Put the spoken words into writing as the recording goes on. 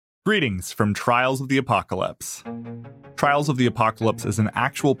Greetings from Trials of the Apocalypse. Trials of the Apocalypse is an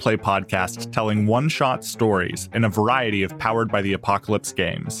actual play podcast telling one-shot stories in a variety of Powered by the Apocalypse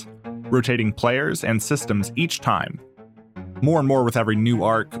games, rotating players and systems each time. More and more with every new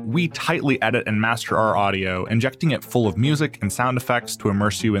arc, we tightly edit and master our audio, injecting it full of music and sound effects to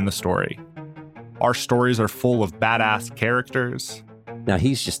immerse you in the story. Our stories are full of badass characters. Now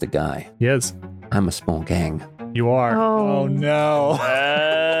he's just a guy. He is. I'm a small gang. You are. Oh no.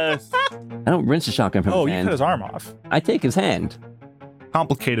 Yes. I don't rinse the shotgun from his You hand. cut his arm off. I take his hand.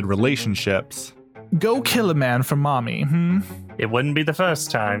 Complicated relationships. Go kill a man for mommy, It wouldn't be the first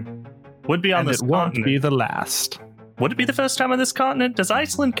time. Would be on and this it won't continent. be the last. Would it be the first time on this continent? Does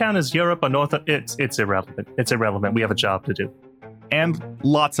Iceland count as Europe or North? It's irrelevant. It's irrelevant. We have a job to do. And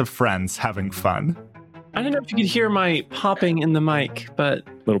lots of friends having fun. I don't know if you could hear my popping in the mic, but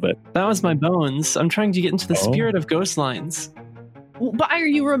A little bit. that was my bones. I'm trying to get into the spirit of Ghost Lines. But are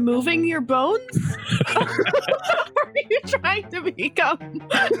you removing your bones? Are you trying to become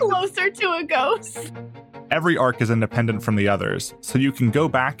closer to a ghost? Every arc is independent from the others, so you can go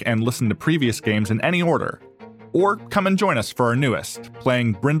back and listen to previous games in any order. Or come and join us for our newest,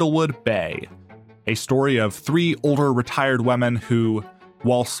 playing Brindlewood Bay, a story of 3 older retired women who,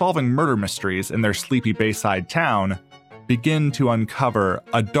 while solving murder mysteries in their sleepy bayside town, begin to uncover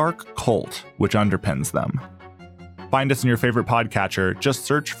a dark cult which underpins them. Find us in your favorite podcatcher, just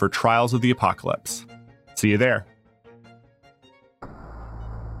search for Trials of the Apocalypse. See you there.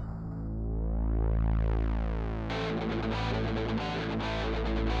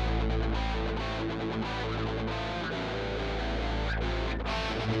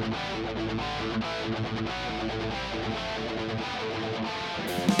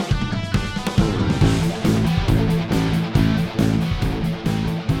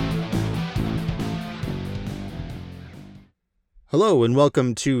 Hello and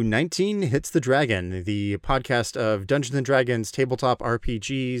welcome to 19 Hits the Dragon, the podcast of Dungeons & Dragons, tabletop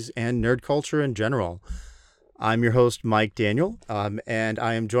RPGs, and nerd culture in general. I'm your host, Mike Daniel, and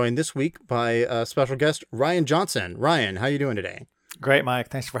I am joined this week by a special guest, Ryan Johnson. Ryan, how you doing today? Great, Mike.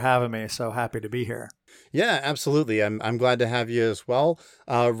 Thanks for having me. So happy to be here. Yeah, absolutely. I'm glad to have you as well.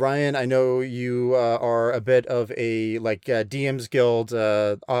 Ryan, I know you are a bit of a DM's Guild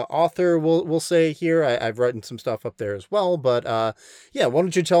author, we'll say here. I've written some stuff up there as well. But why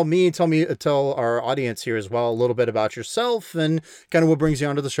don't you tell our audience here as well a little bit about yourself and kind of what brings you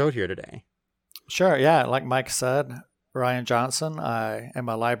onto the show here today. Sure. Yeah. Like Mike said, Ryan Johnson. I am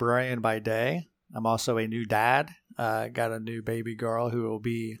a librarian by day. I'm also a new dad. Got a new baby girl who will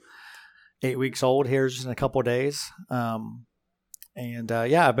be 8 weeks old here just in a couple of days. I've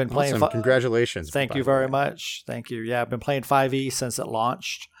been playing. Awesome. Congratulations. Thank you very much. Thank you. Yeah, I've been playing 5e since it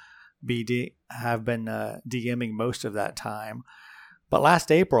launched. Have been DMing most of that time. But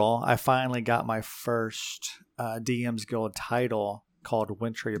last April, I finally got my first DM's Guild title called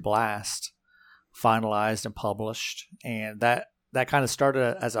Wintry Blast finalized and published. And that kind of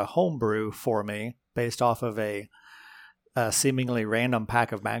started as a homebrew for me based off of a seemingly random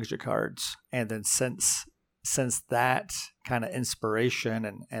pack of magic cards. And then since that kind of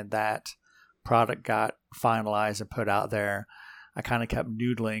inspiration and that product got finalized and put out there, I kind of kept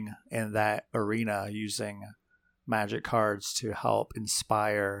noodling in that arena using magic cards to help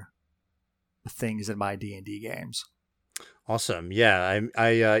inspire things in my D&D games. Awesome. Yeah,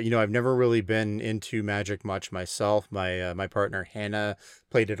 I've never really been into Magic much myself. My partner Hannah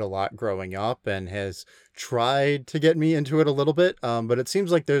played it a lot growing up and has tried to get me into it a little bit. But it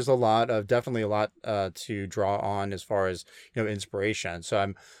seems like there's definitely a lot to draw on as far as inspiration.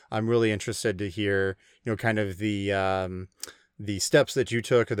 So I'm really interested to hear kind of the steps that you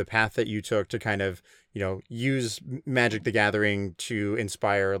took or the path that you took to kind of use Magic the Gathering to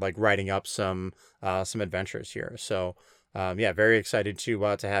inspire writing up some adventures here. So. Very excited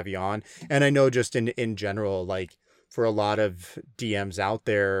to have you on. And I know just in general, for a lot of DMs out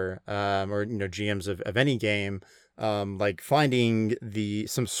there, or GMs of any game, finding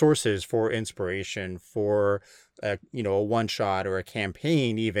some sources for inspiration for a one shot or a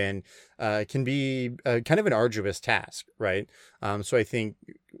campaign even can be kind of an arduous task, right? So I think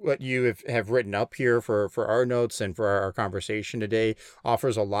what you have written up here for our notes and for our conversation today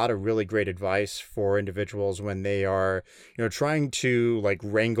offers a lot of really great advice for individuals when they are trying to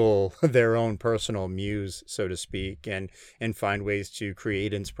wrangle their own personal muse, so to speak, and find ways to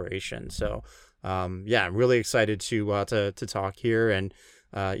create inspiration. So I'm really excited to talk here. And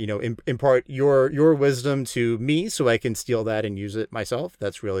impart your wisdom to me so I can steal that and use it myself.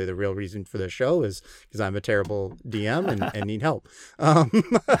 That's really the real reason for this show, is because I'm a terrible DM and need help.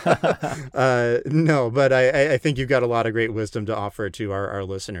 No, but I think you've got a lot of great wisdom to offer to our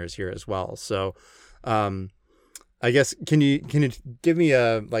listeners here as well. So, I guess, can you give me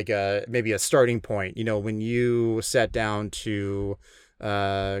maybe a starting point, when you sat down to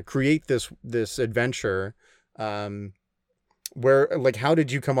create this adventure, how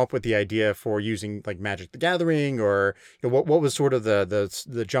did you come up with the idea for using like Magic the Gathering, or what was sort of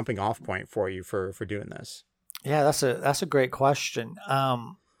the jumping off point for you for doing this? Yeah, that's a great question.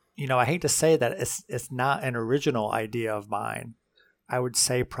 I hate to say that it's not an original idea of mine. I would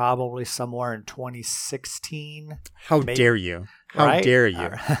say probably somewhere in 2016. How dare you? How dare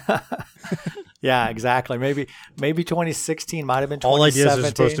you? Yeah, exactly. Maybe 2016, might have been 2017. All ideas are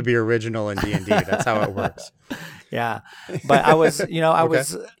supposed to be original in D&D. That's how it works. Yeah, but I was, Okay.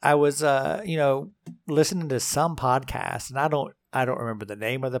 I was listening to some podcast, and I don't remember the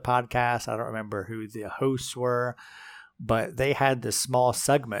name of the podcast. I don't remember who the hosts were, but they had this small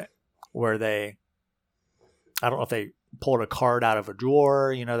segment where I don't know if they pulled a card out of a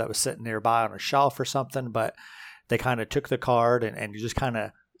drawer, that was sitting nearby on a shelf or something, but they kind of took the card and just kind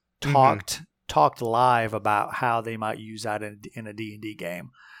of talked live about how they might use that in a D&D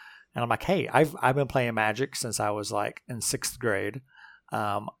game. And I'm like, hey, I've been playing Magic since I was like in 6th grade.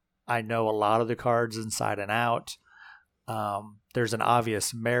 I know a lot of the cards inside and out. There's an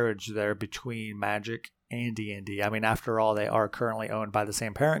obvious marriage there between Magic and D&D. I mean, after all, they are currently owned by the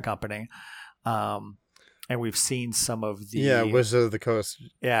same parent company. And we've seen some of the... Wizard of the Coast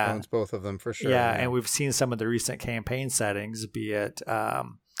owns both of them for sure. Yeah, and we've seen some of the recent campaign settings, be it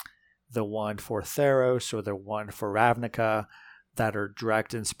the one for Theros or the one for Ravnica, that are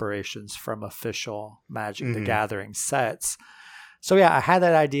direct inspirations from official Magic the Gathering sets. So yeah, I had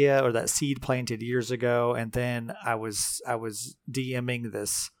that idea, or that seed planted years ago, and then I was DMing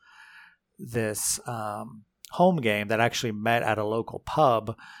this home game that actually met at a local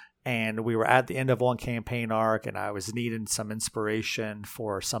pub, and we were at the end of one campaign arc, and I was needing some inspiration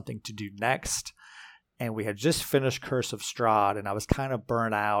for something to do next. And we had just finished Curse of Strahd, and I was kind of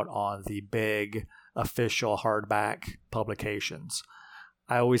burnt out on the big official hardback publications.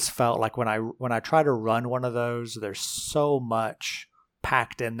 I always felt like when I try to run one of those, there's so much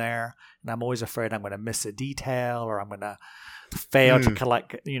packed in there, and I'm always afraid I'm going to miss a detail, or I'm going to fail to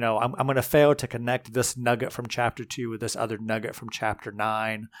collect, I'm going to fail to connect this nugget from chapter 2 with this other nugget from chapter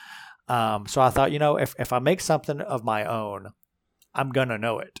 9. So I thought, if I make something of my own, I'm going to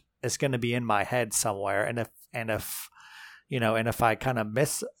know it. It's going to be in my head somewhere. And if I kind of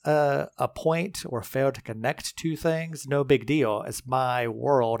miss a point or fail to connect two things, no big deal. It's my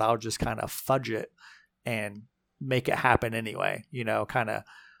world. I'll just kind of fudge it and make it happen anyway, kind of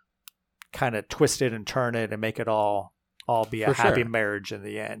twist it and turn it and make it all be a happy marriage in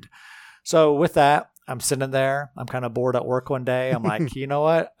the end. So with that, I'm sitting there. I'm kind of bored at work one day. I'm like, you know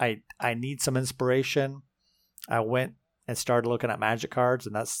what? I need some inspiration. I went and started looking at Magic cards,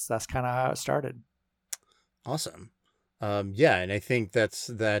 and that's kind of how it started. Awesome. And I think that's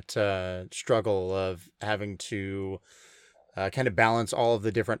that struggle of having to kind of balance all of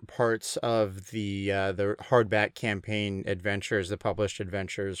the different parts of the hardback campaign adventures, the published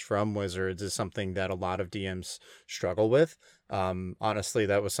adventures from Wizards, is something that a lot of DMs struggle with. Honestly,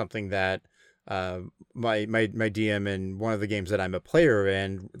 that was something that my DM in one of the games that I'm a player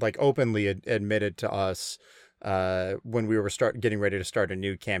in, like, openly admitted to us. When we were getting ready to start a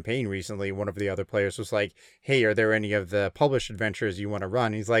new campaign recently, one of the other players was like, hey, are there any of the published adventures you want to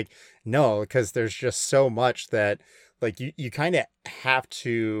run? He's like, no, because there's just so much that, like, you kind of have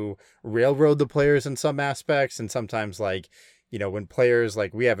to railroad the players in some aspects. And sometimes, like, when players,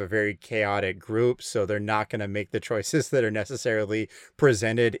 like, we have a very chaotic group, so they're not going to make the choices that are necessarily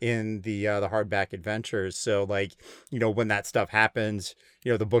presented in the hardback adventures. So, like, when that stuff happens,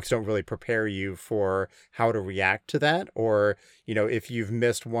 the books don't really prepare you for how to react to that. Or, if you've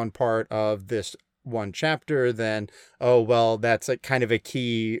missed one part of this one chapter, then, oh, well, that's a kind of a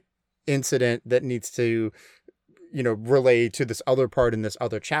key incident that needs to, relay to this other part in this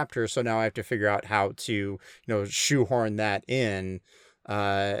other chapter. So now I have to figure out how to, shoehorn that in.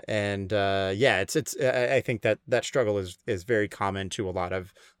 It's I think that struggle is very common to a lot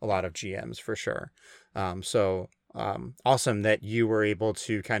of GMs for sure. Awesome that you were able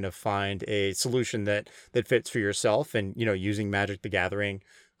to kind of find a solution that fits for yourself, and, using Magic the Gathering,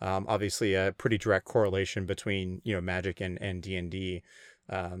 obviously a pretty direct correlation between, Magic and D&D,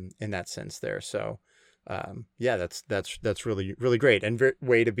 in that sense there. So, yeah, that's really, really great, and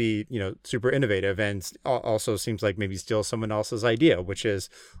way to be, super innovative, and also seems like maybe steal someone else's idea, which is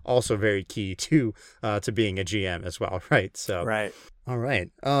also very key to being a GM as well, right? So Right. all right.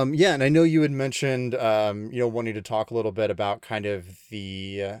 Yeah, and I know you had mentioned, wanting to talk a little bit about kind of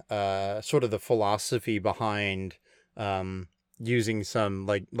the sort of the philosophy behind using some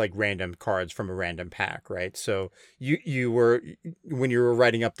like random cards from a random pack, right? So you were, when you were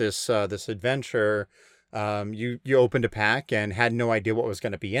writing up this adventure, you opened a pack and had no idea what was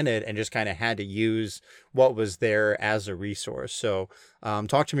going to be in it, and just kind of had to use what was there as a resource. So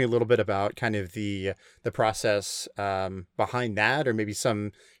talk to me a little bit about kind of the process behind that, or maybe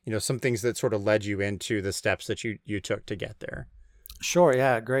some things that sort of led you into the steps that you took to get there. Sure.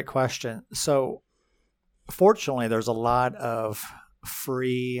 Yeah. Great question. So fortunately, there's a lot of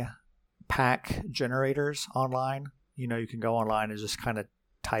free pack generators online. You can go online and just kind of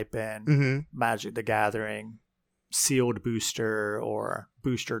type in Magic the Gathering sealed booster or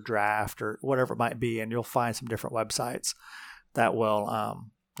booster draft or whatever it might be, and you'll find some different websites that will,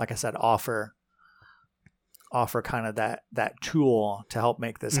 like I said, offer kind of that tool to help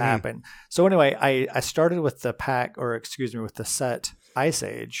make this happen. So anyway, I started with with the set Ice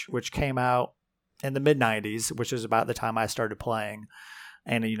Age, which came out in the mid 90s, which is about the time I started playing.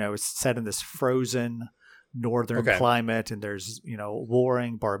 And, it's set in this frozen northern climate, and there's,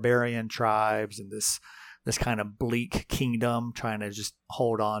 warring barbarian tribes and this kind of bleak kingdom trying to just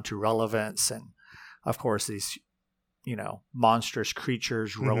hold on to relevance. And of course, these, monstrous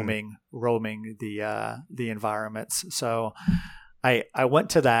creatures roaming the environments. So I went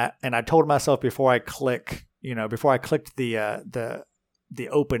to that, and I told myself before I clicked the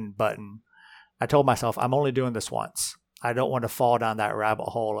open button, I told myself, I'm only doing this once. I don't want to fall down that rabbit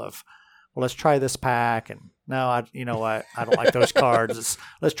hole of, well, let's try this pack. And no, you know what? I don't like those cards.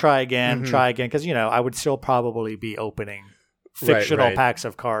 Let's try again. Because, I would still probably be opening fictional packs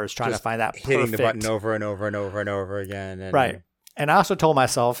of cards, trying to find that perfect. Hitting the button over and over and over and over again. And, right. And I also told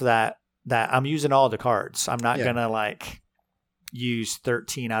myself that I'm using all the cards. I'm not going to use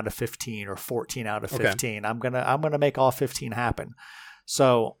 13 out of 15 or 14 out of 15. I'm going to make all 15 happen.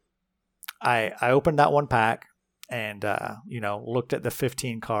 So I opened that one pack and, looked at the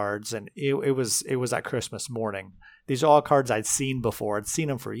 15 cards, and it was that Christmas morning. These are all cards I'd seen before. I'd seen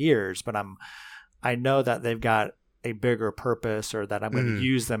them for years, but I know that they've got a bigger purpose, or that I'm going to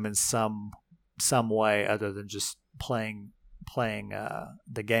use them in some way other than just playing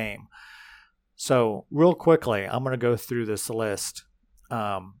the game. So real quickly, I'm going to go through this list,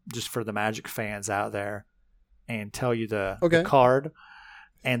 just for the Magic fans out there, and tell you the card.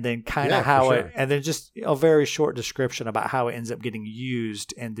 And then kind of how and then just a very short description about how it ends up getting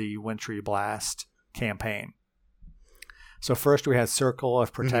used in the Wintry Blast campaign. So first we had Circle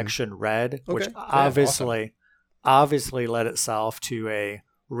of Protection Red, which obviously led itself to a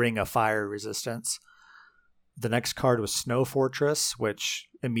Ring of Fire resistance. The next card was Snow Fortress, which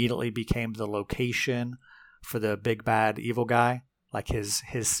immediately became the location for the big bad evil guy, like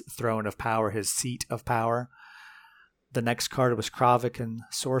his throne of power, his seat of power. The next card was Kravikan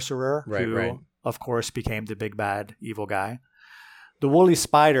Sorcerer, who, of course, became the big bad evil guy. The Woolly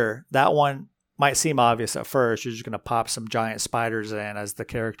Spider, that one might seem obvious at first. You're just going to pop some giant spiders in as the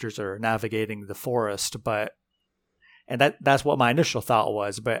characters are navigating the forest. And that's what my initial thought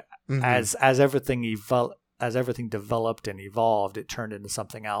was. But as everything developed and evolved, it turned into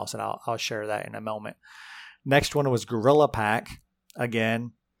something else. And I'll share that in a moment. Next one was Gorilla Pack.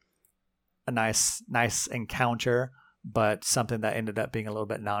 Again, a nice encounter, but something that ended up being a little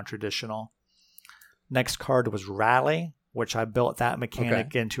bit non-traditional. Next card was Rally, which I built that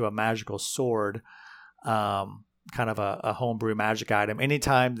mechanic into a magical sword, kind of a homebrew magic item.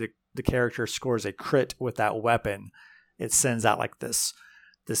 Anytime the character scores a crit with that weapon, it sends out like this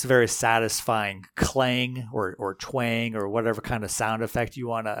very satisfying clang or twang or whatever kind of sound effect you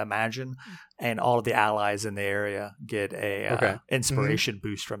want to imagine, and all of the allies in the area get a inspiration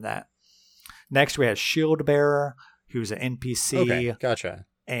boost from that. Next, we had Shield Bearer, who's an NPC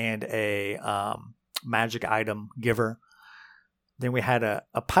and a magic item giver. Then we had a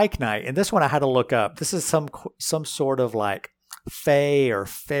Pike Knight, and this one I had to look up. This is some sort of like fae or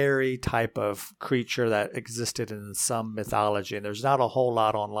fairy type of creature that existed in some mythology, and there's not a whole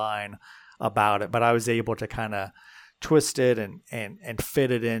lot online about it, but I was able to kind of twist it and fit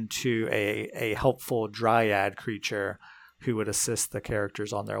it into a helpful dryad creature who would assist the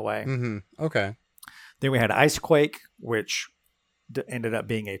characters on their way. Then we had Icequake, which ended up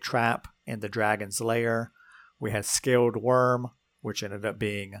being a trap in the Dragon's Lair. We had Scaled Worm, which ended up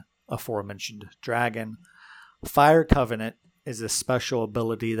being aforementioned dragon. Fire Covenant is a special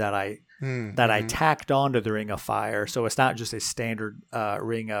ability that I that I tacked onto the Ring of Fire. So it's not just a standard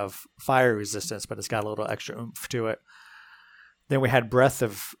ring of fire resistance, but it's got a little extra oomph to it. Then we had Breath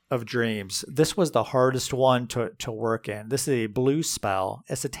of Dreams. This was the hardest one to work in. This is a blue spell.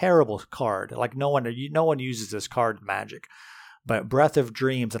 It's a terrible card. Like no one uses this card in Magic. But Breath of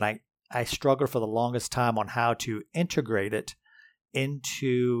Dreams, and I struggled for the longest time on how to integrate it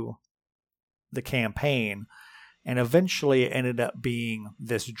into the campaign. And eventually it ended up being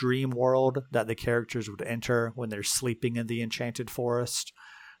this dream world that the characters would enter when they're sleeping in the Enchanted Forest.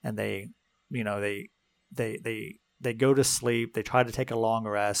 And they go to sleep. They try to take a long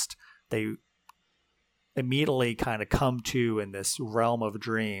rest. They immediately kind of come to in this realm of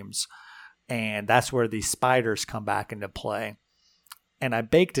dreams. And that's where these spiders come back into play. And I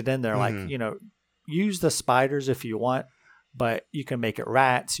baked it in there like, use the spiders if you want, but you can make it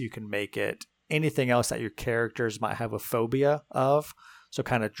rats. You can make it anything else that your characters might have a phobia of. So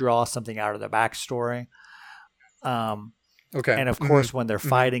kind of draw something out of their backstory. Okay. And of course, when they're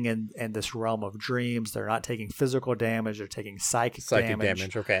fighting in this realm of dreams, they're not taking physical damage, they're taking psychic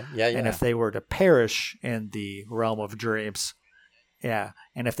damage. Okay. Yeah. And if they were to perish in the realm of dreams, and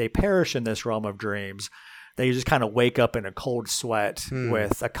if they perish in this realm of dreams, they just kind of wake up in a cold sweat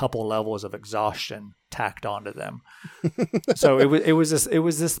with a couple levels of exhaustion tacked onto them. So it was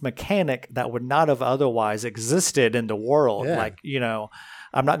this mechanic that would not have otherwise existed in the world. Yeah. Like,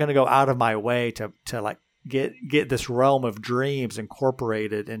 I'm not going to go out of my way to like get this realm of dreams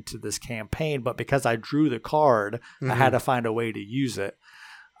incorporated into this campaign, but because I drew the card, I had to find a way to use it.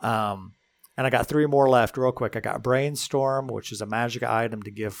 And I got 3 more left real quick. I got Brainstorm, which is a magic item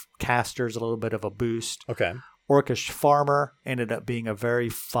to give casters a little bit of a boost. Okay. Orcish Farmer ended up being a very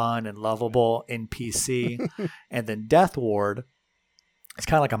fun and lovable NPC. And then Death Ward, it's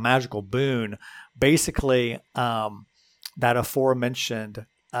kind of like a magical boon. Basically, that aforementioned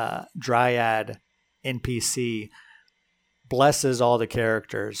Dryad NPC blesses all the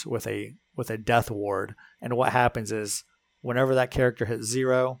characters with a Death Ward. And what happens is, whenever that character hits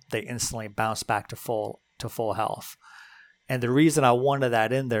 0, they instantly bounce back to full health. And the reason I wanted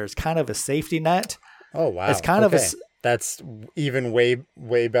that in there is kind of a safety net. Oh wow! It's kind of that's even way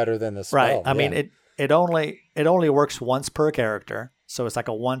better than the spell. Right. I mean, it only works once per character, so it's like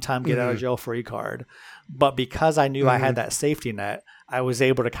a one-time get out of jail free card. But because I knew I had that safety net, I was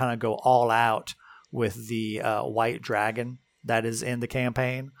able to kind of go all out with the white dragon that is in the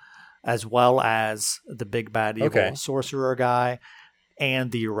campaign, as well as the big bad evil sorcerer guy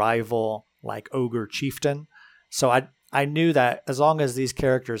and the rival like ogre chieftain. So I knew that as long as these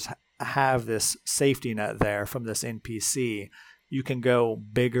characters have this safety net there from this NPC, you can go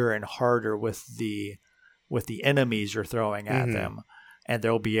bigger and harder with the enemies you're throwing at them, and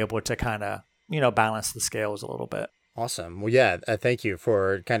they'll be able to kind of balance the scales a little bit. Awesome. Well, yeah, thank you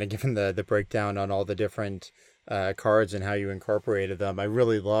for kind of giving the breakdown on all the different cards and how you incorporated them. I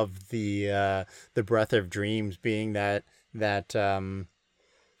really love the Breath of Dreams being that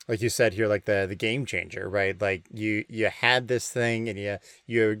like you said here, like the game changer, right? Like you had this thing and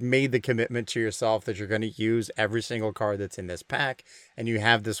you made the commitment to yourself that you're going to use every single card that's in this pack, and you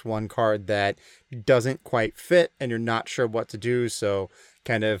have this one card that doesn't quite fit and you're not sure what to do. So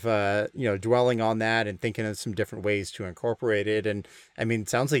kind of dwelling on that and thinking of some different ways to incorporate it. And I mean, it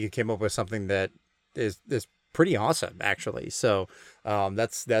sounds like you came up with something that is pretty awesome, actually. So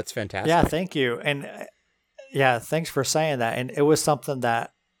that's fantastic. Yeah, thank you. And thanks for saying that. And it was something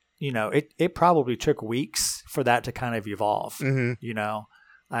that it probably took weeks for that to kind of evolve. I'm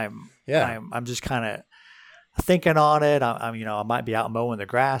just kind of thinking on it. I might be out mowing the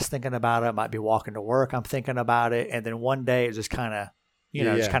grass thinking about it. I might be walking to work, I'm thinking about it, and then one day it just kind of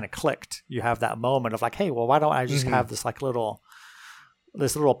just kind of clicked. You have that moment of like, hey, well, why don't I just have this like little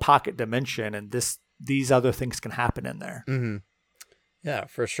pocket dimension, and these other things can happen in there. Yeah,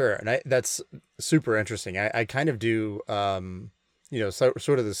 for sure. And that's super interesting. I kind of do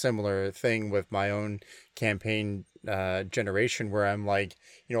sort of the similar thing with my own campaign generation, where I'm like,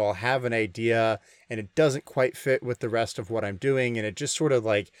 I'll have an idea and it doesn't quite fit with the rest of what I'm doing, and it just sort of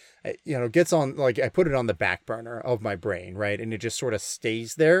like gets on, like I put it on the back burner of my brain, right? And it just sort of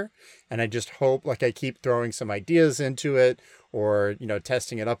stays there, and I just hope, like, I keep throwing some ideas into it, or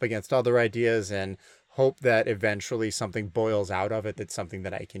testing it up against other ideas, and hope that eventually something boils out of it that's something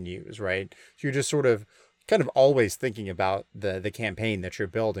that I can use, right? So you're just sort of kind of always thinking about the campaign that you're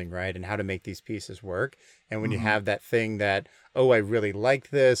building, right? And how to make these pieces work. And when you have that thing that, oh, I really like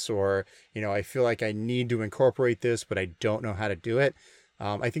this, or, I feel like I need to incorporate this, but I don't know how to do it.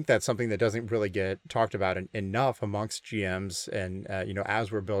 I think that's something that doesn't really get talked about enough amongst GMs. And,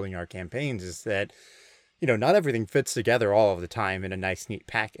 as we're building our campaigns, is that, not everything fits together all of the time in a nice, neat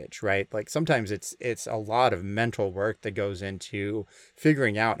package, right? Like sometimes it's a lot of mental work that goes into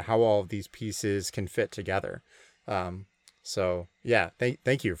figuring out how all of these pieces can fit together. So yeah,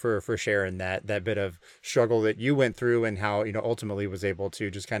 thank you for sharing that bit of struggle that you went through and how, ultimately was able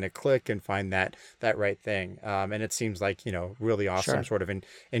to just kind of click and find that right thing. And it seems like, really awesome sort of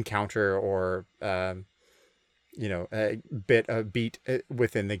encounter or, a beat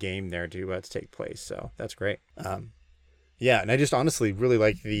within the game there to take place. So that's great. Yeah. And I just honestly really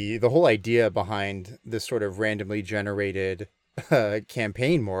like the whole idea behind this sort of randomly generated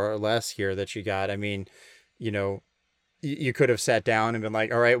campaign, more or less, here that you got. I mean, you could have sat down and been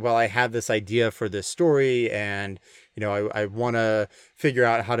like, all right, well, I have this idea for this story and, I want to figure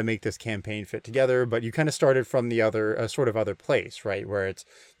out how to make this campaign fit together. But you kind of started from the other sort of other place, right? Where it's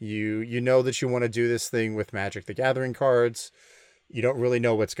you know that you want to do this thing with Magic the Gathering cards. You don't really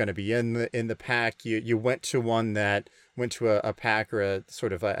know what's going to be in the pack. You went to a pack or a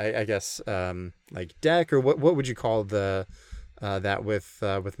sort of, I guess, like deck, or what would you call that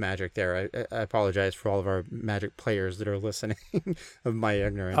with Magic there? I apologize for all of our Magic players that are listening of my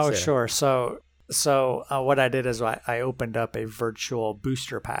ignorance. Oh, sure. So what I did is I opened up a virtual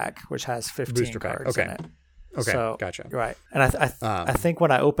booster pack, which has 15 cards in it. Okay, so, gotcha. Right. And I think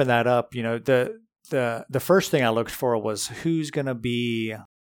when I opened that up, the first thing I looked for was who's going to be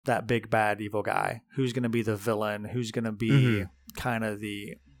that big bad evil guy, who's going to be the villain, who's going to be kind of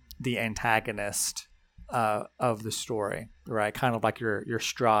the antagonist of the story, right? Kind of like your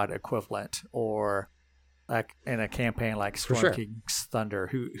Strahd equivalent, or like in a campaign like Storm King's Thunder,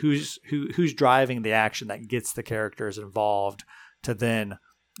 who's driving the action that gets the characters involved to then,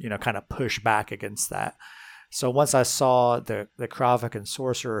 kind of push back against that. So once I saw the Kravikan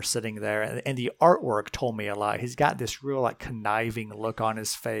Sorcerer sitting there, and the artwork told me a lot. He's got this real like conniving look on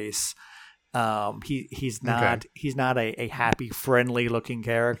his face. He's not a happy, friendly looking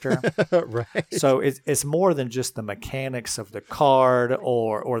character. Right. So it's more than just the mechanics of the card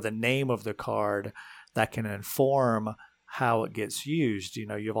or the name of the card that can inform how it gets used.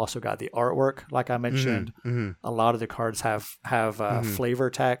 You've also got the artwork, like I mentioned. A lot of the cards have flavor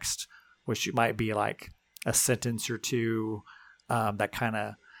text, which might be like a sentence or two that kind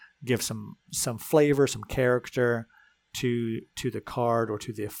of give some flavor, some character to the card or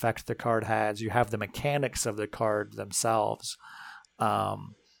to the effect the card has. You have the mechanics of the card themselves.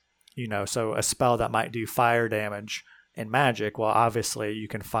 So a spell that might do fire damage in Magic, well, obviously you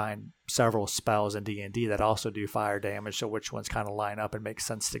can find several spells in D&D that also do fire damage. So which ones kind of line up and make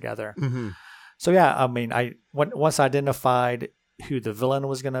sense together? So yeah, I mean, once I identified who the villain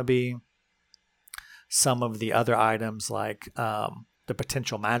was going to be, some of the other items like the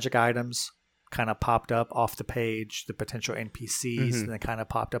potential magic items kind of popped up off the page, the potential NPCs, and then kind of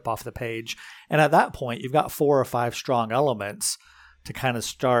popped up off the page. And at that point, you've got 4 or 5 strong elements to kind of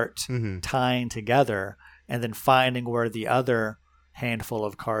start tying together, and then finding where the other handful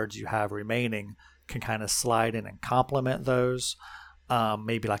of cards you have remaining can kind of slide in and complement those,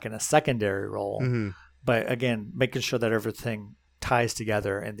 maybe like in a secondary role. But again, making sure that everything ties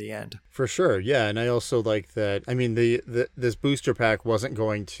together in the end. For sure, yeah. And I also like that, I mean, this booster pack wasn't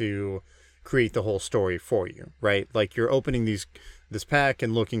going to create the whole story for you, right? Like you're opening this pack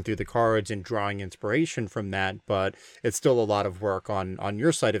and looking through the cards and drawing inspiration from that, but it's still a lot of work on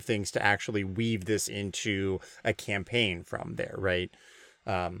your side of things to actually weave this into a campaign from there, right?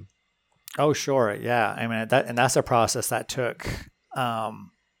 Oh, sure, yeah. I mean, that's a process that took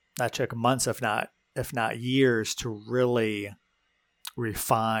months, if not years, to really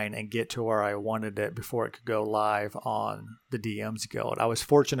refine and get to where I wanted it before it could go live on the DM's Guild. I was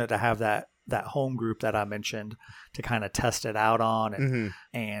fortunate to have that home group that I mentioned to kind of test it out on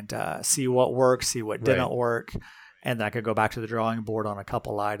and see what worked, see what didn't work. And then I could go back to the drawing board on a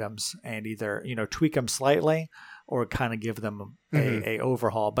couple items and either, tweak them slightly or kind of give them a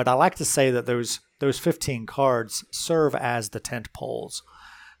overhaul. But I like to say that those 15 cards serve as the tent poles.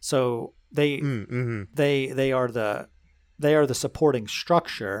 So they are the supporting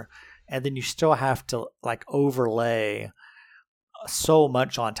structure, and then you still have to like overlay so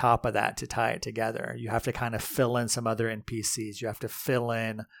much on top of that to tie it together. You have to kind of fill in some other NPCs. You have to fill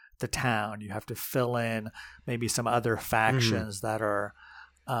in the town. You have to fill in maybe some other factions that are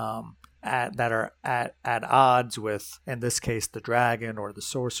at odds with, in this case, the dragon or the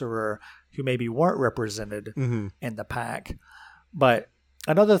sorcerer, who maybe weren't represented in the pack. But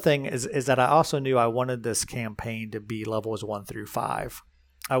another thing is that I also knew I wanted this campaign to be levels 1 through 5.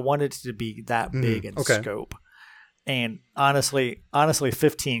 I wanted it to be that big in scope. And honestly,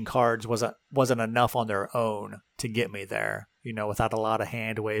 15 cards wasn't enough on their own to get me there. Without a lot of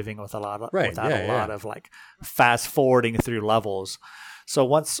hand waving, without a lot of like fast forwarding through levels. So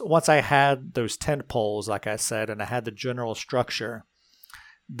once I had those tent poles, like I said, and I had the general structure,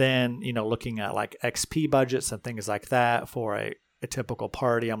 then looking at like XP budgets and things like that for a typical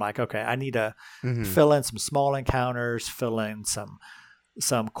party, I'm like, okay, I need to fill in some small encounters, fill in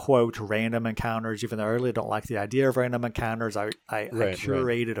some quote random encounters, even though I really don't like the idea of random encounters. I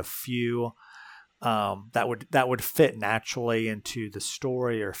curated a few that would fit naturally into the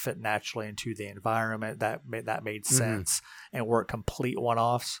story or fit naturally into the environment that made sense and weren't complete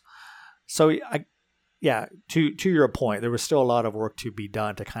one-offs. So to your point, there was still a lot of work to be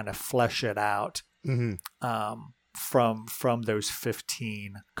done to kind of flesh it out from those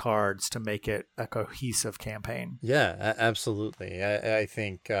 15 cards to make it a cohesive campaign. Yeah, absolutely. I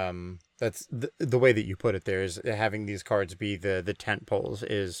think that's the way that you put it there, is having these cards be the tent poles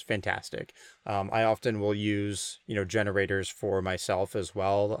is fantastic. I often will use, generators for myself as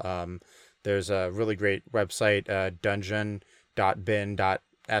well. There's a really great website, dungeon.bin.sh.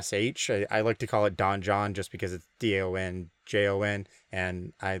 I like to call it Donjon just because it's DONJON,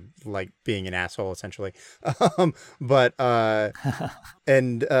 and I like being an asshole essentially.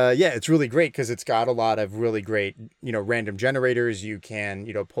 It's really great because it's got a lot of really great, random generators. You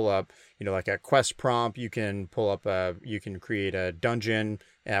can, pull up, like a quest prompt. You can you can create a dungeon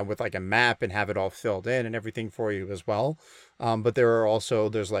with like a map and have it all filled in and everything for you as well. But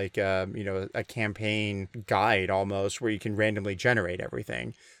there's like, a campaign guide almost where you can randomly generate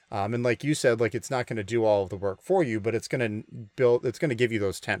everything. And like you said, like, it's not going to do all of the work for you, but it's going to give you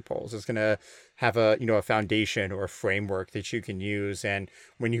those tent poles. It's going to have a foundation or a framework that you can use. And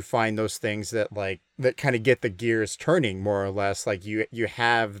when you find those things that kind of get the gears turning more or less, like you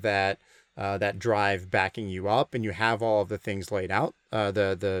have that drive backing you up, and you have all of the things laid out,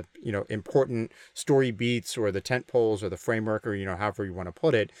 the important story beats or the tent poles or the framework, or however you want to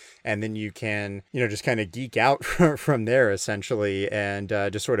put it, and then you can just kind of geek out from there essentially, and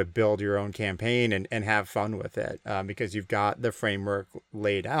just sort of build your own campaign and have fun with it, because you've got the framework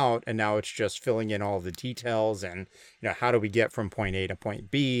laid out, and now it's just filling in all the details and how do we get from point A to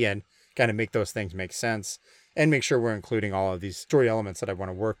point B, and kind of make those things make sense. And make sure we're including all of these story elements that I want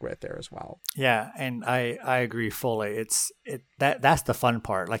to work with there as well. Yeah, and I agree fully. That's the fun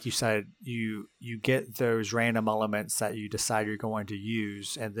part. Like you said, you get those random elements that you decide you're going to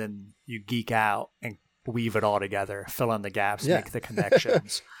use, and then you geek out and weave it all together, fill in the gaps, make the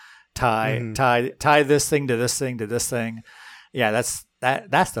connections, tie this thing to this thing to this thing. Yeah, that's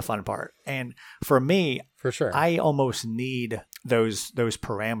the fun part. And for me, for sure, I almost need those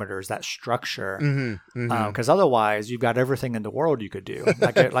parameters, that structure, because otherwise you've got everything in the world you could do.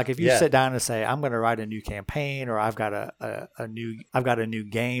 Like if you sit down and say, I'm going to write a new campaign, or I've got a new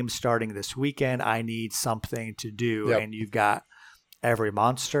game starting this weekend, I need something to do, and you've got every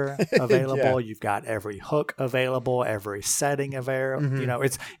monster available, you've got every hook available, every setting available.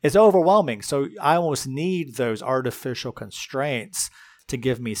 It's overwhelming. So I almost need those artificial constraints to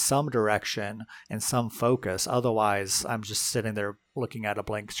give me some direction and some focus. Otherwise, I'm just sitting there looking at a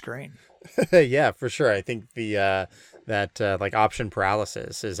blank screen. Yeah, for sure. I think that option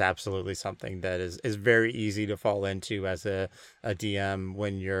paralysis is absolutely something that is very easy to fall into as a DM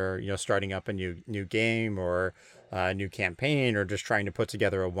when you're starting up a new game or a new campaign, or just trying to put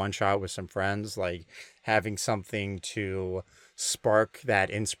together a one shot with some friends. Like, having something to spark that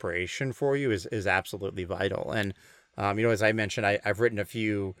inspiration for you is absolutely vital. And as I mentioned, I've written a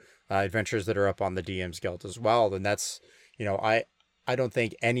few adventures that are up on the DM's Guild as well, and that's I don't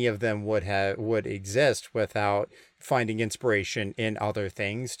think any of them would exist without finding inspiration in other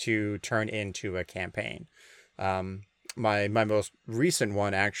things to turn into a campaign. My most recent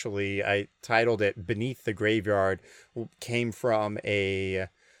one, actually, I titled it Beneath the Graveyard, came from a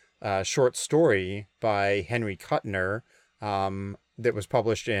short story by Henry Kuttner, that was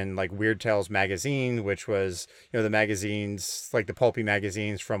published in like Weird Tales magazine, which was, the magazines, like the pulpy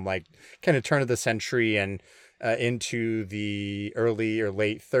magazines from like kind of turn of the century and into the early or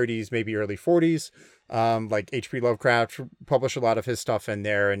late 30s, maybe early 40s. Like H.P. Lovecraft published a lot of his stuff in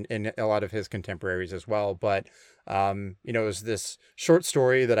there, and a lot of his contemporaries as well. But, it was this short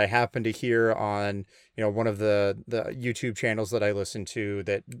story that I happened to hear on, one of the YouTube channels that I listen to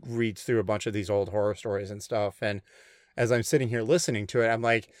that reads through a bunch of these old horror stories and stuff. And as I'm sitting here listening to it, I'm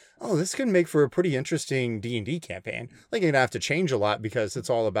like, oh, this could make for a pretty interesting D&D campaign. Like, you're going to have to change a lot because it's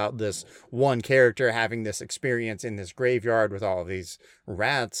all about this one character having this experience in this graveyard with all of these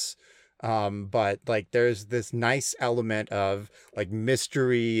rats. But like, there's this nice element of like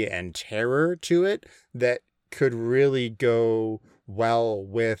mystery and terror to it that could really go well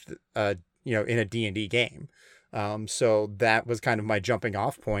with in a D&D game. So that was kind of my jumping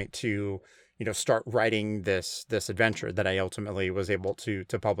off point to start writing this adventure that I ultimately was able to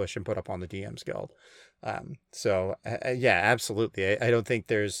publish and put up on the DMs Guild. Yeah, absolutely. I don't think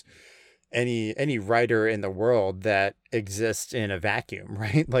there's any writer in the world that exists in a vacuum,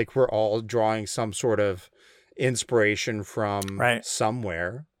 right? Like we're all drawing some sort of inspiration from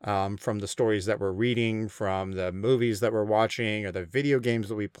somewhere, from the stories that we're reading, from the movies that we're watching, or the video games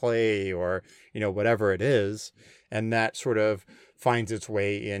that we play, or whatever it is, and that sort of finds its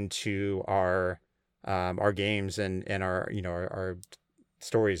way into our games and our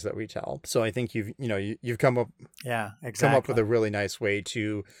stories that we tell. So I think you've come up with a really nice way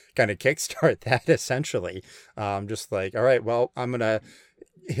to kind of kickstart that, essentially. Just like, all right, well, I'm gonna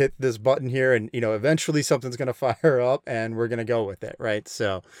hit this button here, and eventually something's gonna fire up, and we're gonna go with it, right?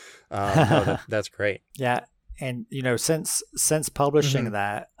 So that's great. Yeah, and since publishing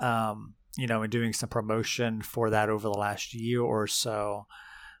that, and doing some promotion for that over the last year or so,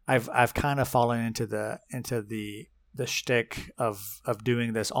 I've kind of fallen into the shtick of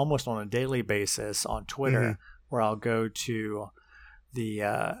doing this almost on a daily basis on Twitter, where I'll go to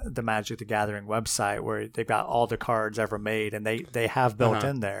the Magic the Gathering website where they've got all the cards ever made, and they have built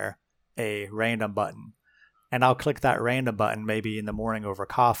in there a random button, and I'll click that random button maybe in the morning over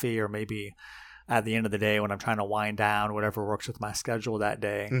coffee, or maybe at the end of the day when I'm trying to wind down, whatever works with my schedule that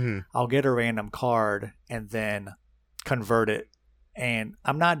day. I'll get a random card and then convert it. And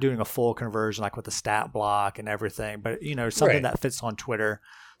I'm not doing a full conversion like with the stat block and everything, but something that fits on Twitter,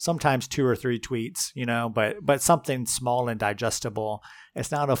 sometimes 2 or 3 tweets, but something small and digestible.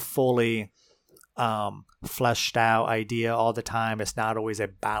 It's not a fully fleshed out idea all the time. It's not always a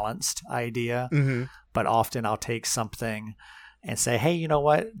balanced idea, but often I'll take something and say, hey, you know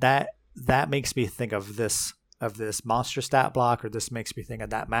what, that makes me think of this monster stat block, or this makes me think of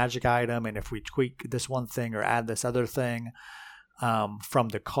that magic item. And if we tweak this one thing or add this other thing, from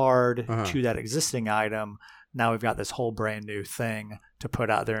the card to that existing item, now we've got this whole brand new thing to put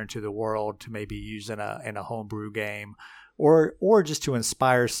out there into the world to maybe use in a homebrew game, or just to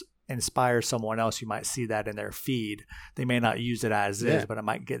inspire someone else who might see that in their feed. They may not use it as is, but it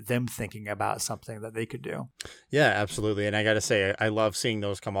might get them thinking about something that they could do. Yeah, absolutely. And I got to say, I love seeing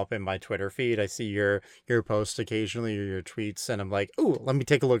those come up in my Twitter feed. I see your posts occasionally, or your tweets, and I'm like, oh, let me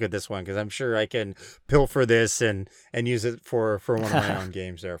take a look at this one, because I'm sure I can pilfer this and use it for one of my own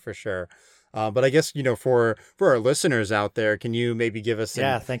games there, for sure. But I guess, for our listeners out there, can you maybe give us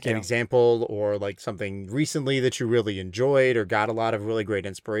an example, or like something recently that you really enjoyed or got a lot of really great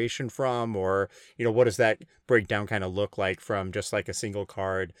inspiration from, or, what does that breakdown kind of look like from just like a single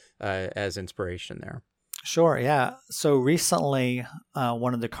card as inspiration there? Sure. Yeah. So recently,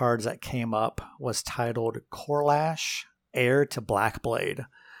 one of the cards that came up was titled Korlash, Heir to Blackblade.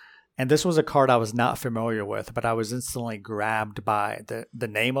 And this was a card I was not familiar with, but I was instantly grabbed by the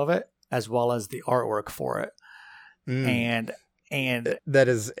name of it, as well as the artwork for it. And that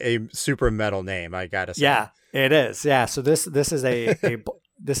is a super metal name, I gotta say. Yeah, it is. Yeah. So this is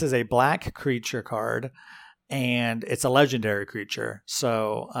this is a black creature card, and it's a legendary creature.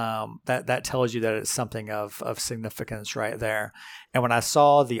 So that tells you that it's something of significance right there. And when I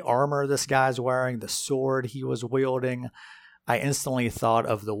saw the armor this guy's wearing, the sword he was wielding, I instantly thought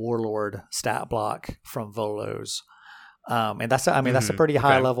of the Warlord stat block from Volos. And that's a pretty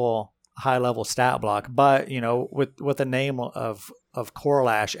high level stat block, but with the name of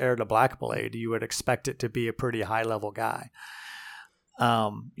Korlash, Heir to Blackblade, you would expect it to be a pretty high level guy.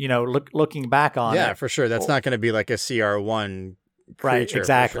 Looking back on it, for sure, that's not going to be like a CR1 creature, right?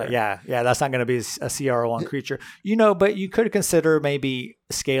 Exactly. Sure. Yeah, that's not going to be a CR1 creature. But you could consider maybe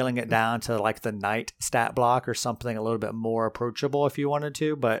scaling it down to like the Knight stat block or something a little bit more approachable if you wanted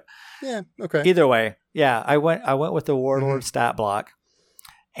to. But either way, I went with the Warlord stat block.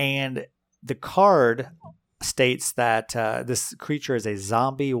 And the card states that this creature is a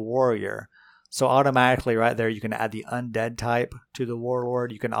zombie warrior. So automatically right there, you can add the undead type to the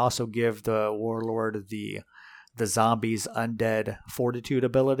Warlord. You can also give the Warlord the zombie's undead fortitude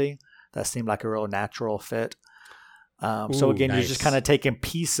ability. That seemed like a real natural fit. So again, nice. You're just kind of taking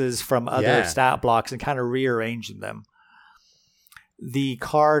pieces from other stat blocks and kind of rearranging them. The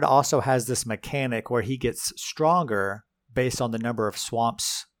card also has this mechanic where he gets stronger based on the number of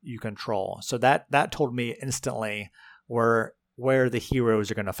swamps you control. So that told me instantly where the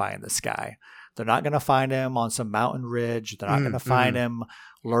heroes are going to find this guy. They're not going to find him on some mountain ridge. They're not going to find him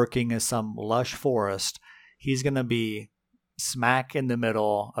lurking in some lush forest. He's going to be smack in the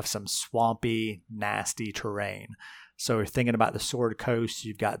middle of some swampy, nasty terrain. So you're thinking about the Sword Coast.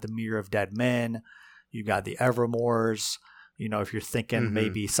 You've got the Mere of Dead Men. You've got the Evermores. You know, if you're thinking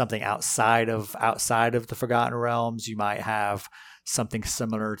maybe something outside of the Forgotten Realms, you might have something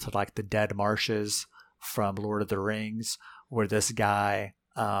similar to like the Dead Marshes from Lord of the Rings, where this guy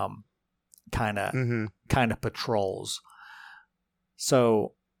kind of patrols.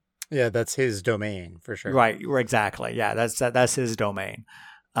 So yeah, that's his domain for sure. Right, exactly. Yeah, that's his domain.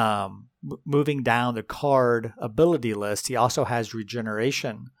 Moving down the card ability list, he also has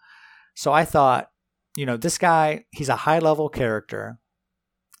regeneration. So I thought, you know, this guy, he's a high level character.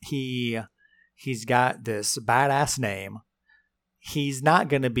 He's got this badass name. He's not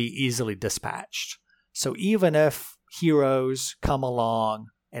going to be easily dispatched. So even if heroes come along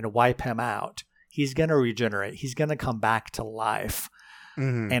and wipe him out, he's going to regenerate. He's going to come back to life.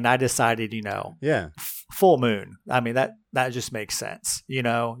 And I decided, you know, full moon. I mean, that just makes sense. You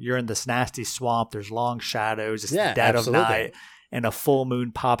know, you're in this nasty swamp. There's long shadows. It's the dead of night. And a full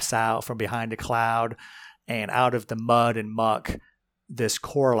moon pops out from behind a cloud. And out of the mud and muck, this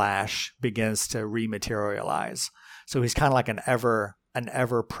Korlash begins to rematerialize. So he's kind of like an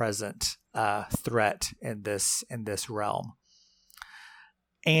ever present threat in this realm.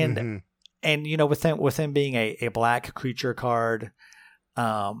 And you know, with him being a black creature card,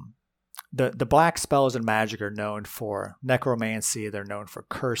 the black spells in Magic are known for necromancy. They're known for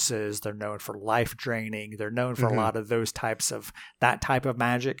curses. They're known for life draining. They're known for a lot of that type of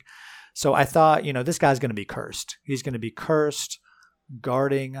magic. So I thought, you know, this guy's going to be cursed. He's going to be cursed,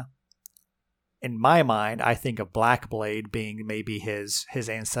 guarding. In my mind, I think of Blackblade being maybe his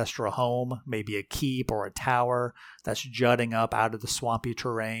ancestral home, maybe a keep or a tower that's jutting up out of the swampy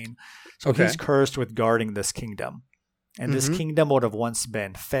terrain. So he's cursed with guarding this kingdom. And this kingdom would have once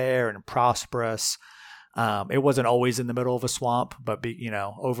been fair and prosperous. It wasn't always in the middle of a swamp, but you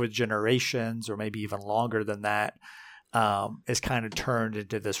know, over generations or maybe even longer than that, it's kind of turned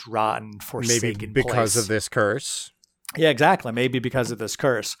into this rotten, forsaken maybe because place. of this curse. Yeah, exactly. Maybe because of this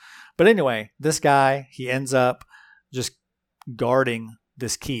curse. But anyway, this guy, he ends up just guarding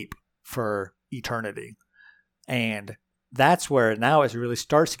this keep for eternity. And that's where now it really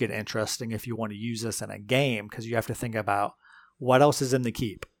starts to get interesting if you want to use this in a game, because you have to think about what else is in the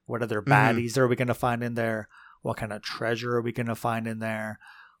keep. What other baddies are we going to find in there? What kind of treasure are we going to find in there?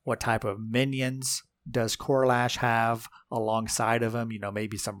 What type of minions does Korlash have alongside of him? You know,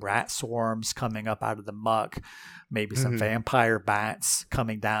 maybe some rat swarms coming up out of the muck, maybe some vampire bats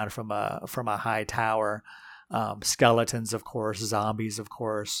coming down from a high tower, skeletons, of course, zombies, of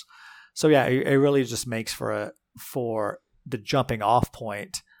course. So yeah, it really just makes for the jumping off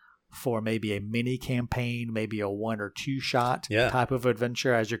point for maybe a mini campaign, maybe a 1 or 2 shot type of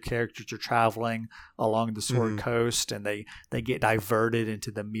adventure as your characters are traveling along the Sword Coast and they get diverted into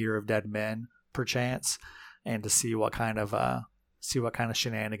the Mirror of Dead Men, perchance, and to see what kind of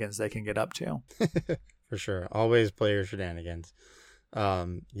shenanigans they can get up to. For sure. Always player shenanigans.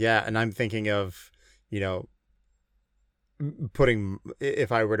 And I'm thinking of, you know,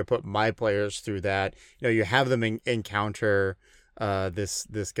 if I were to put my players through that, you know, you have them encounter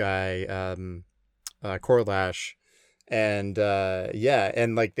this guy Korlash, and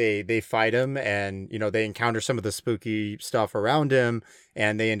and like they fight him, and you know, they encounter some of the spooky stuff around him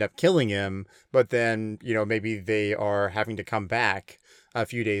and they end up killing him, but then, you know, maybe they are having to come back a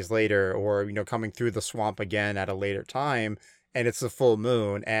few days later, or, you know, coming through the swamp again at a later time, and it's the full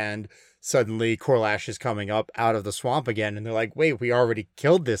moon, and suddenly Korlash is coming up out of the swamp again, and they're like, wait, we already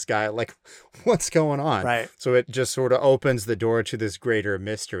killed this guy. Like, what's going on? Right. So it just sort of opens the door to this greater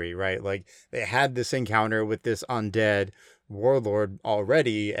mystery, right? Like, they had this encounter with this undead warlord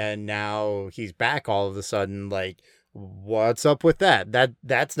already, and now he's back all of a sudden. Like, what's up with that?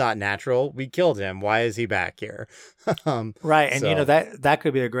 That's not natural. We killed him. Why is he back here? Right. And, you know, that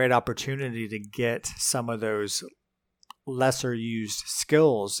could be a great opportunity to get some of those lesser used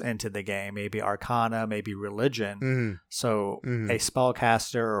skills into the game, maybe Arcana, maybe Religion. So a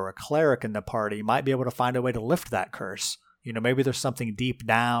spellcaster or a cleric in the party might be able to find a way to lift that curse. You know, maybe there's something deep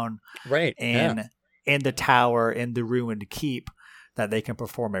down in the tower, in the ruined keep, that they can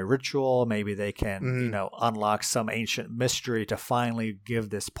perform a ritual. Maybe they can, you know, unlock some ancient mystery to finally give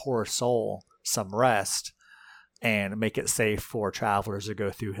this poor soul some rest and make it safe for travelers to go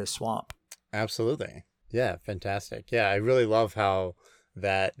through his swamp. Absolutely. Yeah, fantastic. Yeah, I really love how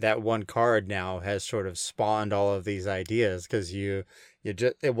that one card now has sort of spawned all of these ideas, because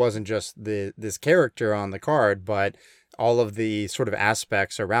it wasn't just this character on the card, but all of the sort of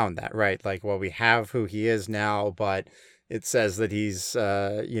aspects around that, right? Like, well, we have who he is now, but it says that he's,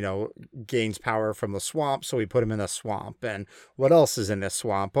 gains power from the swamp. So we put him in the swamp. And what else is in this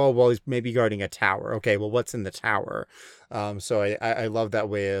swamp? Oh, well, he's maybe guarding a tower. Okay, well, what's in the tower? So I love that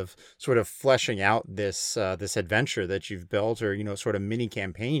way of sort of fleshing out this adventure that you've built, or, sort of mini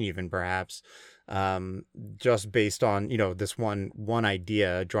campaign even perhaps, just based on, this one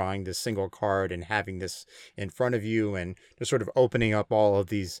idea, drawing this single card and having this in front of you, and just sort of opening up all of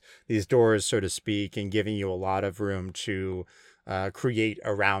these doors, so to speak, and giving you a lot of room to create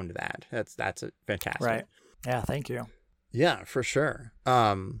around that. That's fantastic. Right. Yeah. Thank you. Yeah, for sure.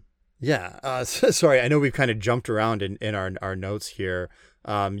 Sorry, I know we've kind of jumped around in our notes here.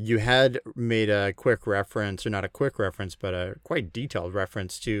 You had made a quick reference, or not a quick reference, but a quite detailed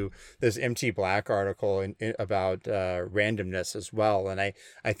reference to this MT Black article about randomness as well. And I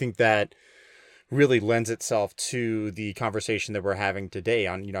think that really lends itself to the conversation that we're having today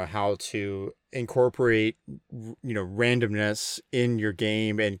on, how to incorporate, randomness in your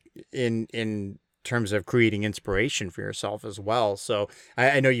game and in terms of creating inspiration for yourself as well. So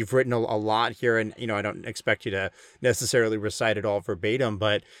I know you've written a lot here, and I don't expect you to necessarily recite it all verbatim,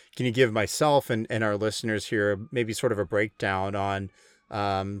 but can you give myself and our listeners here maybe sort of a breakdown on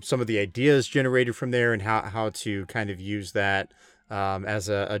some of the ideas generated from there, and how to kind of use that as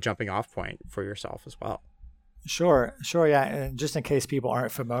a jumping off point for yourself as well? Sure. Yeah. And just in case people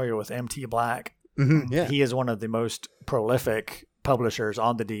aren't familiar with MT Black, yeah, he is one of the most prolific publishers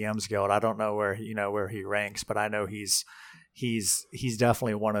on the DMs Guild. I don't know where he ranks, but I know he's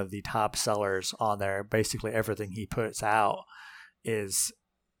definitely one of the top sellers on there. Basically everything he puts out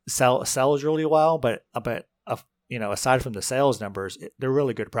sells really well, but aside from the sales numbers, they're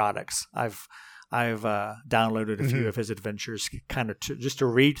really good products. I've downloaded a few of his adventures kind of just to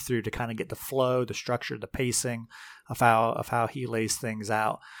read through, to kind of get the flow, the structure, the pacing of how he lays things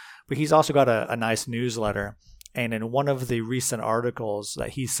out. But he's also got a nice newsletter. And in one of the recent articles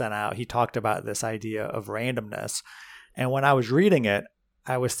that he sent out, he talked about this idea of randomness. And when I was reading it,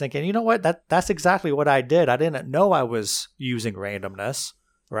 I was thinking, you know what, that's exactly what I did. I didn't know I was using randomness,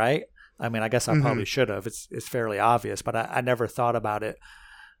 right? I mean, I guess I probably should have. It's fairly obvious, but I never thought about it,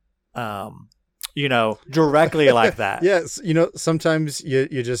 directly like that. Yes. Sometimes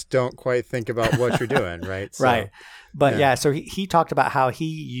you just don't quite think about what you're doing, right? So, right. But so he talked about how he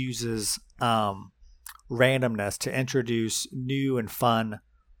uses randomness to introduce new and fun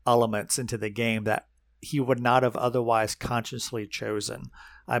elements into the game that he would not have otherwise consciously chosen.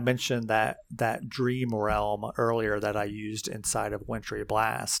 I mentioned that dream realm earlier that I used inside of Wintry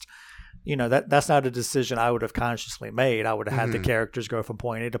Blast. That's not a decision I would have consciously made. I would have had the characters go from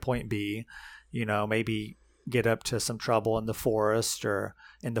point A to point B, maybe get up to some trouble in the forest or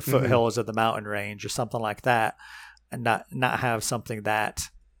in the foothills of the mountain range or something like that, and not have something that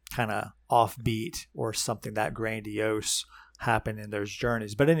kind of offbeat or something that grandiose happen in those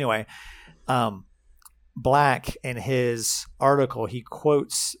journeys. But anyway, Black, in his article, he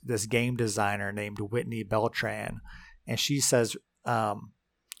quotes this game designer named Whitney Beltran, and she says,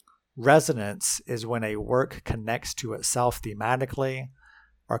 resonance is when a work connects to itself thematically,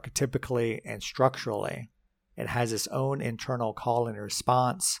 archetypically, and structurally. It has its own internal call and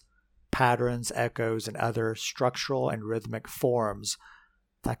response, patterns, echoes, and other structural and rhythmic forms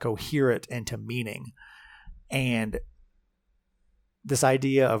that cohere it into meaning. And this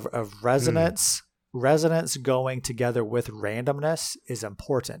idea of resonance going together with randomness is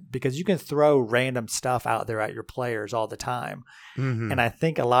important, because you can throw random stuff out there at your players all the time. And I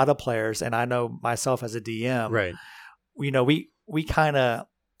think a lot of players, and I know myself as a DM, right, we kind of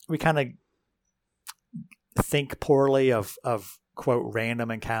think poorly of quote random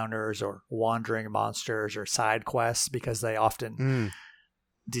encounters or wandering monsters or side quests, because they often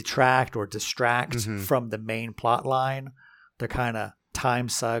detract or distract from the main plot line. They're kind of time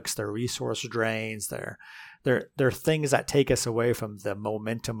sucks, they're resource drains, they're things that take us away from the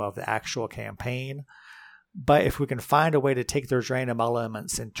momentum of the actual campaign. But if we can find a way to take those random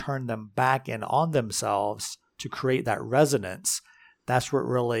elements and turn them back in on themselves to create that resonance, that's what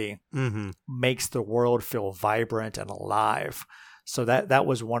really makes the world feel vibrant and alive. So that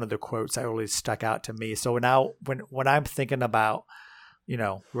was one of the quotes that really stuck out to me. So now when I'm thinking about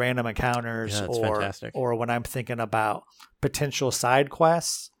random encounters, or when I'm thinking about potential side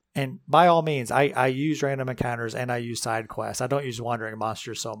quests, and by all means, I use random encounters and I use side quests. I don't use wandering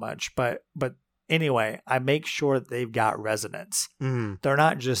monsters so much, but anyway, I make sure that they've got resonance. They're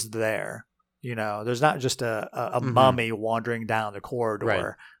not just there. There's not just a mummy wandering down the corridor.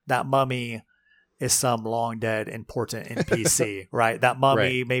 Right. That mummy is some long dead important NPC, right? That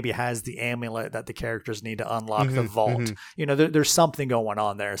mummy maybe has the amulet that the characters need to unlock the vault. There's something going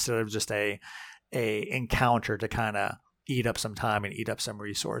on there instead of just a encounter to kind of eat up some time and eat up some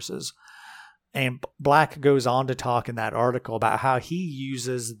resources. And Black goes on to talk in that article about how he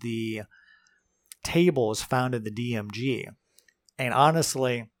uses the tables found in the DMG. And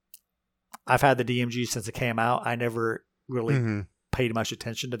honestly, I've had the DMG since it came out. I never really paid much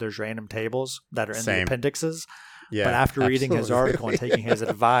attention to those random tables that are in the appendixes. Yeah, but after reading his article and taking his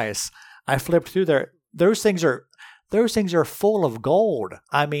advice, I flipped through there. Those things are full of gold.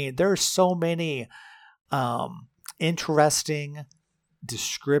 I mean, there's so many interesting,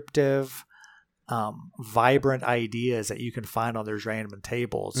 descriptive, vibrant ideas that you can find on those random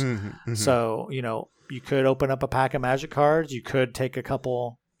tables. So, you could open up a pack of Magic cards. You could take a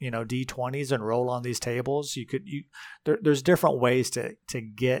couple, D20s and roll on these tables. There's different ways to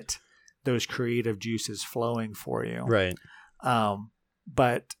get those creative juices flowing for you. Right.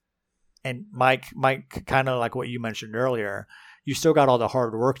 And Mike, kind of like what you mentioned earlier, you still got all the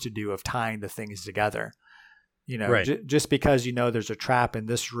hard work to do of tying the things together. Right. Just because there's a trap in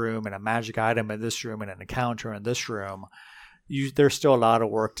this room and a magic item in this room and an encounter in this room, there's still a lot of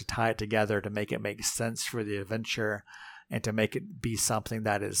work to tie it together to make it make sense for the adventure and to make it be something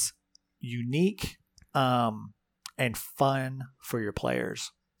that is unique and fun for your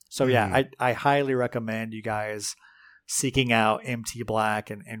players. So I highly recommend you guys seeking out MT Black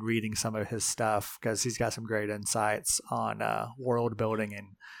and reading some of his stuff, because he's got some great insights on world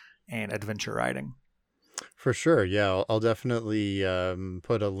building and adventure writing. For sure. Yeah, I'll definitely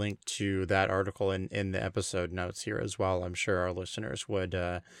put a link to that article in the episode notes here as well. I'm sure our listeners would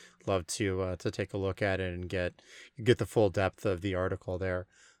love to take a look at it and get the full depth of the article there.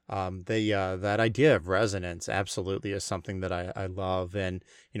 That idea of resonance absolutely is something that I love. And,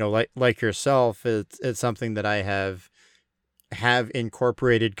 like yourself, it's something that I have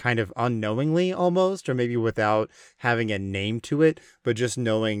incorporated kind of unknowingly almost, or maybe without having a name to it, but just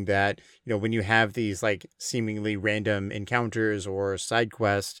knowing that, when you have these like seemingly random encounters or side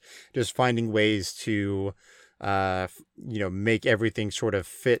quests, just finding ways to, make everything sort of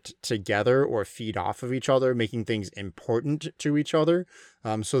fit together or feed off of each other, making things important to each other,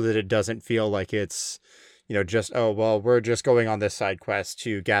 so that it doesn't feel like it's, just, oh, well, we're just going on this side quest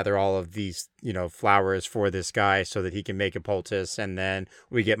to gather all of these, flowers for this guy so that he can make a poultice, and then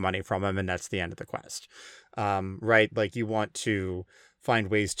we get money from him, and that's the end of the quest. Right? Like, you want to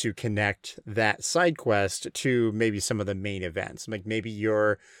find ways to connect that side quest to maybe some of the main events. Like, maybe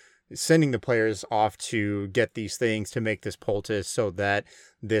you're sending the players off to get these things to make this poultice so that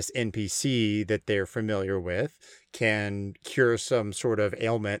this NPC that they're familiar with can cure some sort of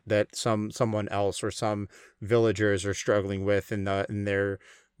ailment that someone else or some villagers are struggling with in their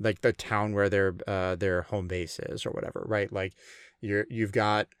like the town where their home base is or whatever, right? Like you've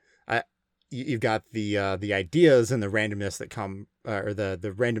got the ideas and the randomness that come or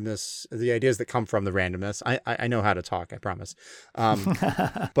the ideas that come from the randomness. I know how to talk, I promise.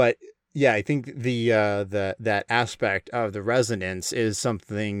 But yeah, I think that aspect of the resonance is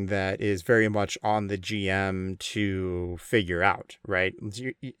something that is very much on the GM to figure out, right?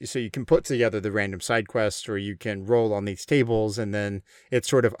 So you can put together the random side quests, or you can roll on these tables, and then it's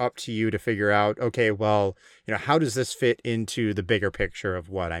sort of up to you to figure out, okay, well, how does this fit into the bigger picture of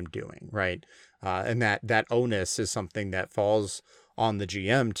what I'm doing, right? And that onus is something that falls on the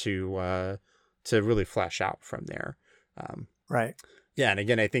GM to really flesh out from there. Right. Yeah, and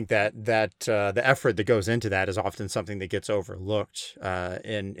again, I think that the effort that goes into that is often something that gets overlooked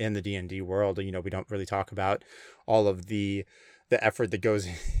in the D&D world. We don't really talk about all of the effort that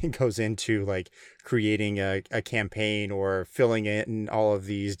goes into like creating a campaign or filling in all of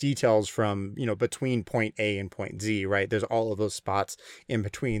these details from between point A and point Z. Right, there's all of those spots in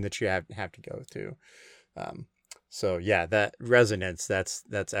between that you have to go through. So yeah, that resonance,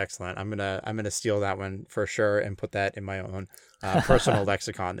 that's excellent. I'm gonna steal that one for sure and put that in my own personal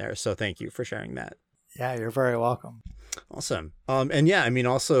lexicon there. So thank you for sharing that. Yeah, you're very welcome. Awesome. And yeah, I mean,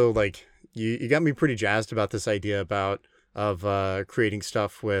 also like you got me pretty jazzed about this idea of creating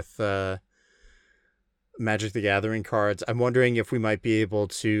stuff with Magic the Gathering cards. I'm wondering if we might be able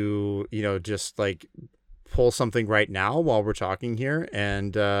to just like pull something right now while we're talking here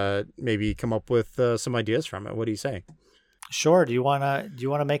and maybe come up with some ideas from it. What do you say? Sure. Do you want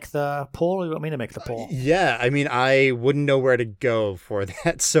to make the poll, or you want me to make the poll? Yeah, I mean, I wouldn't know where to go for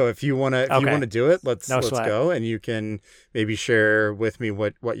that. So if you want to do it, let's go, and you can maybe share with me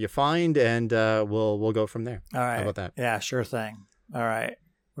what you find, and we'll go from there. All right. How about that? Yeah, sure thing. All right.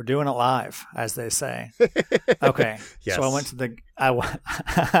 We're doing it live, as they say. Okay. Yes. So I went to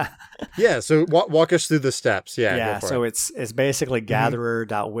yeah. So walk us through the steps. Yeah. Yeah. So it's basically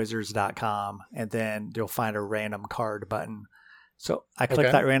gatherer.wizards.com, and then you'll find a random card button. So I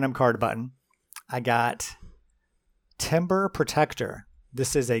clicked that random card button. I got Timber Protector.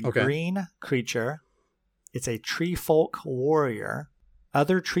 This is a Okay. green creature. It's a tree folk warrior.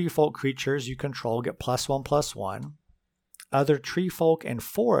 Other tree folk creatures you control get +1/+1. Other tree folk and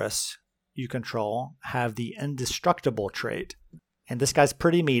forests you control have the indestructible trait. And this guy's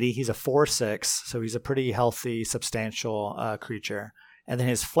pretty meaty. He's a 4/6, so he's a pretty healthy, substantial creature. And then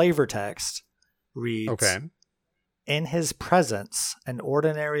his flavor text reads, Okay. in his presence, an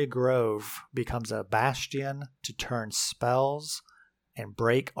ordinary grove becomes a bastion to turn spells and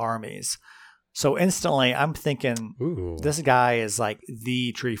break armies. So instantly, I'm thinking Ooh. this guy is like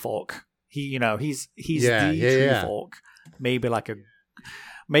the tree folk. He's Yeah, the yeah, tree yeah. folk.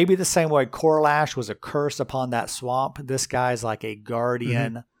 Maybe the same way Corlash was a curse upon that swamp. This guy's like a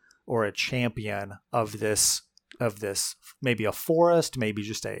guardian or a champion of this. Maybe a forest, maybe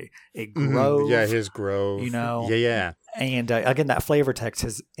just a grove. Yeah, his grove. You know? Yeah. And again, that flavor text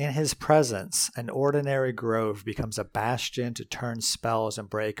is, in his presence, an ordinary grove becomes a bastion to turn spells and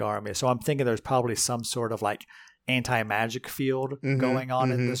break armies. So I'm thinking there's probably some sort of like anti-magic field going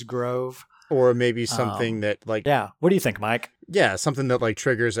on in this grove. Or maybe something that like Yeah. What do you think, Mike? yeah, something that like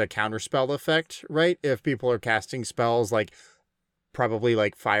triggers a counterspell effect, right? If people are casting spells like probably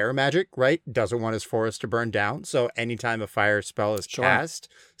like fire magic, right? Doesn't want his forest to burn down. So anytime a fire spell is Sure. cast,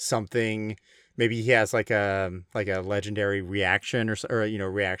 something maybe he has like a legendary reaction or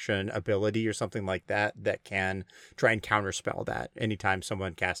reaction ability or something like that can try and counterspell that anytime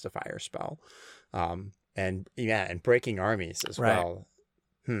someone casts a fire spell. And breaking armies as Right. well.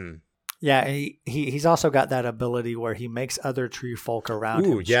 Yeah, he's also got that ability where he makes other tree folk around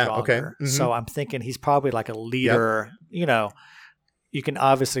him stronger. Okay. So I'm thinking he's probably like a leader. You know, you can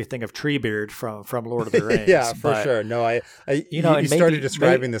obviously think of Treebeard from Lord of the Rings. Yeah, for but sure. No, and you maybe- started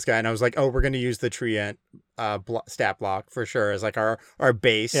describing this guy, and I was like, oh, we're going to use the Treant stat block for sure as like our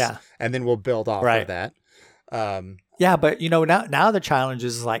base, Yeah. and then we'll build off Right. of that. Yeah, but now the challenge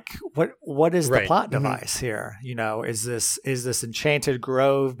is like, what is the Right. plot device here? You know, is this enchanted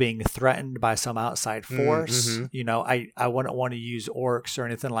grove being threatened by some outside force? You know, I wouldn't want to use orcs or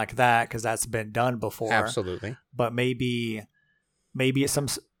anything like that because that's been done before. Absolutely. But maybe it's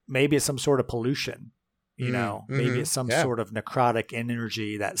some sort of pollution. You know, maybe it's some sort of necrotic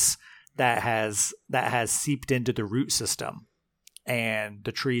energy that has seeped into the root system, and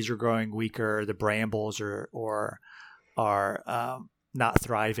the trees are growing weaker. The brambles are not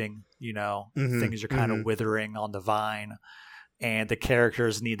thriving. You know, things are kind of withering on the vine, and the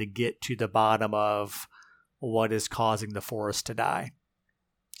characters need to get to the bottom of what is causing the forest to die.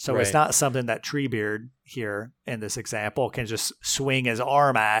 So it's Right. not something that Treebeard here in this example can just swing his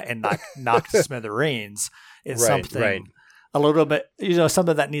arm at and knock to smithereens. It's something a little bit,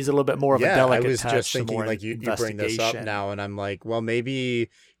 something that needs a little bit more of a delicate touch. I was just some thinking more like you bring this up investigation. now, and I'm like, well,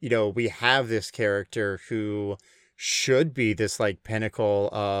 maybe we have this character who should be this like pinnacle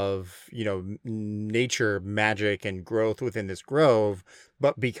of nature, magic, and growth within this grove,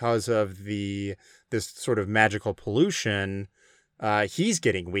 but because of this sort of magical pollution, he's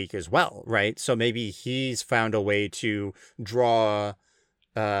getting weak as well, right? So maybe he's found a way to draw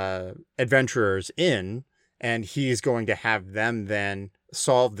adventurers in, and he's going to have them then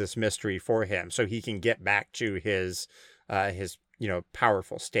solve this mystery for him, so he can get back to his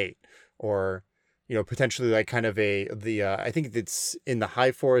powerful state, or potentially like kind of I think it's in the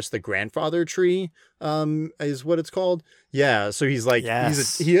High Forest, the grandfather tree is what it's called. Yeah, so he's like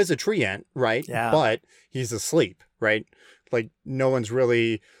he is a treant, right? Yeah. But he's asleep, right? Like no one's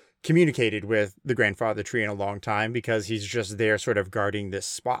really communicated with the grandfather tree in a long time because he's just there sort of guarding this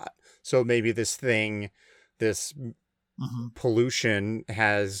spot. So maybe this pollution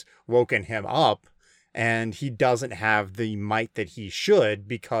has woken him up, and he doesn't have the might that he should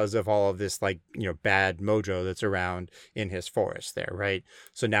because of all of this bad mojo that's around in his forest there, right?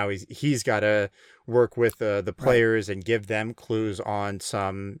 So now he's got to work with the players and give them clues on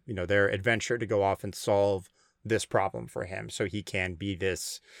some their adventure to go off and solve this problem for him, so he can be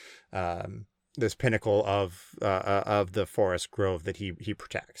this pinnacle of the forest grove that he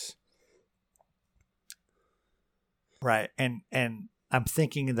protects. Right. And I'm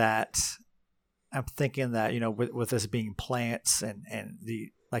thinking that with this being plants and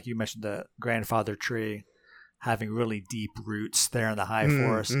the, like you mentioned, the grandfather tree having really deep roots there in the high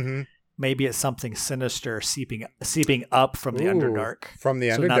forest, maybe it's something sinister seeping up from the Underdark. From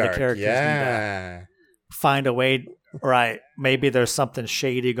the So Underdark. now the characters need to find a way. Right. Maybe there's something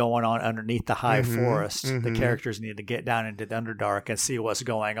shady going on underneath the high forest. The characters need to get down into the Underdark and see what's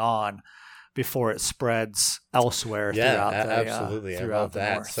going on before it spreads elsewhere. Throughout absolutely. throughout I love the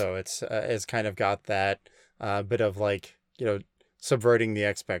that. north. So it's kind of got that bit of subverting the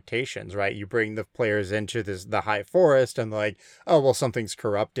expectations, right? You bring the players into the high forest and like, oh, well, something's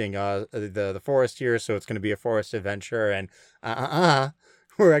corrupting the forest here, so it's going to be a forest adventure, and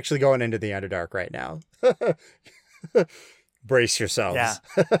we're actually going into the Underdark right now. Brace yourselves. Yeah.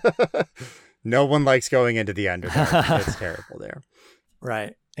 No one likes going into the Underdark. It's terrible there.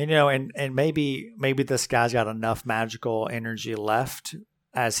 Right. And and maybe this guy's got enough magical energy left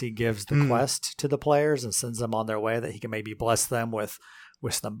as he gives the quest to the players and sends them on their way that he can maybe bless them with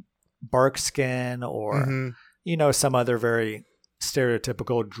some bark skin or some other very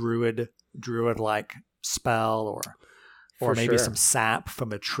stereotypical druid-like spell or maybe some sap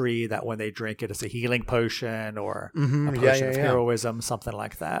from a tree that when they drink it, it's a healing potion or a potion of heroism, something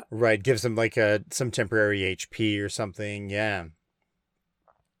like that. Right. Gives them like some temporary HP or something. Yeah.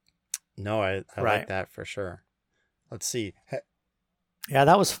 No, I like that for sure. Let's see. Yeah,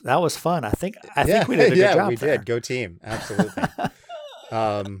 that was fun. I think we did a good job. Yeah, we there. did. Go team. Absolutely.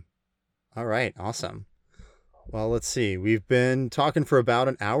 All right. Awesome. Well, let's see. We've been talking for about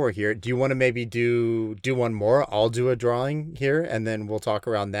an hour here. Do you want to maybe do one more? I'll do a drawing here, and then we'll talk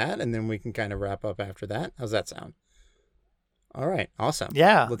around that, and then we can kind of wrap up after that. How's that sound? All right. Awesome.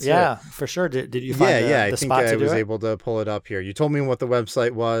 Yeah. For sure. Did you find the spot to do it? I was able to pull it up here. You told me what the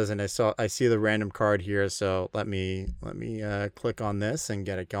website was, and I see the random card here. So let me click on this and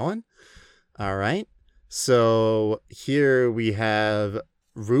get it going. All right. So here we have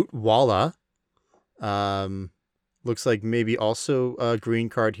Root Walla. Looks like maybe also a green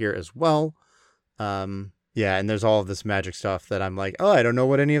card here as well. Yeah, and there's all of this magic stuff that I'm like, oh, I don't know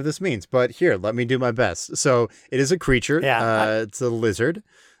what any of this means, but here, let me do my best. So it is a creature. Yeah, it's a lizard.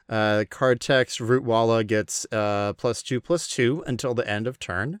 Card text, Root Walla gets +2/+2 until the end of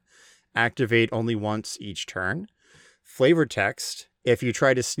turn. Activate only once each turn. Flavor text, if you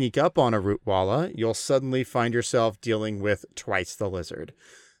try to sneak up on a Root Walla, you'll suddenly find yourself dealing with twice the lizard.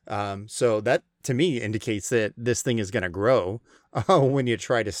 So that, to me, indicates that this thing is going to grow when you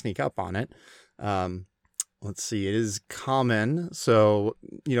try to sneak up on it. Let's see, it is common, so,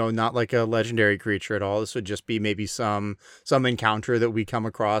 not like a legendary creature at all. This would just be maybe some encounter that we come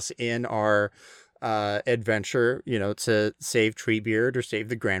across in our adventure, to save Treebeard or save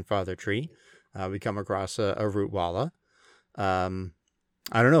the grandfather tree. We come across a Root Walla. I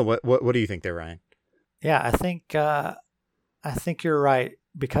don't know, what do you think there, Ryan? Yeah, I think you're right.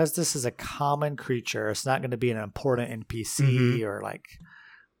 Because this is a common creature, it's not going to be an important NPC or like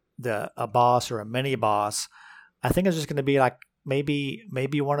a boss or a mini boss. I think it's just going to be like maybe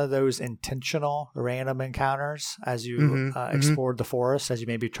one of those intentional random encounters as you explore the forest, as you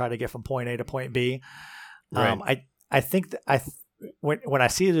maybe try to get from point A to point B. Right. I think that when I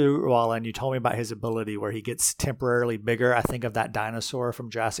see the Root Walla and you told me about his ability where he gets temporarily bigger, I think of that dinosaur from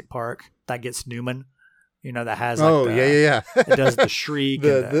Jurassic Park that gets Newman. That has like it does the shriek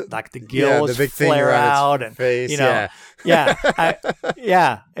and the gills the flare out and face,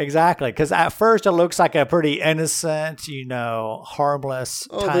 exactly. Because at first it looks like a pretty innocent, harmless,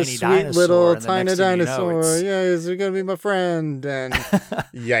 tiny sweet dinosaur, little tiny dinosaur. He's gonna be my friend, and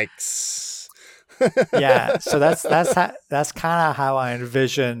yikes. Yeah, so that's kind of how I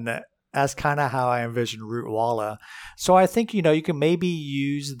envision. That's kind of how I envision Root Walla. So I think you can maybe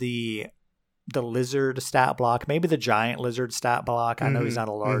use the lizard stat block, maybe the giant lizard stat block. I know he's not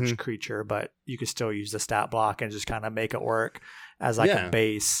a large creature, but you could still use the stat block and just kind of make it work as like a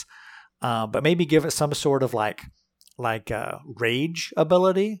base. But maybe give it some sort of like a rage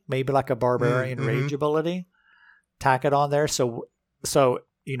ability, maybe like a barbarian rage ability. Tack it on there. So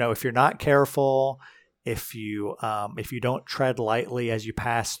if you're not careful, if you don't tread lightly as you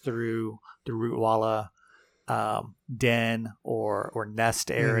pass through the Root Walla den or nest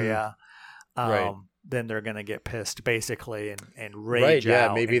area. Then they're going to get pissed basically and rage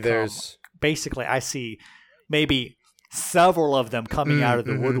out. Maybe there's basically, I see maybe several of them coming out of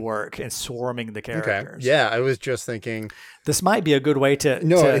the woodwork and swarming the characters. Okay. Yeah, I was just thinking this might be a good way to.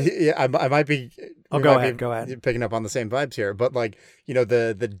 I might be. Go ahead. Picking up on the same vibes here, but like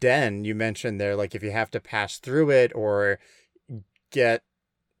the den you mentioned there, like if you have to pass through it or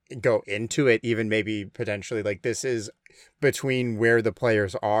go into it, even maybe potentially, like this is between where the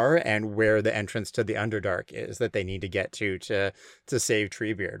players are and where the entrance to the Underdark is that they need to get to save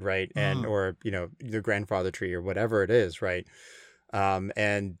Treebeard, right? And or the grandfather tree or whatever it is, right?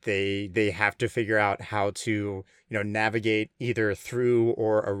 And they have to figure out how to navigate either through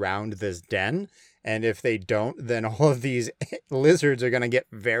or around this den. And if they don't, then all of these lizards are going to get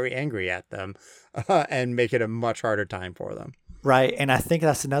very angry at them and make it a much harder time for them. Right. And I think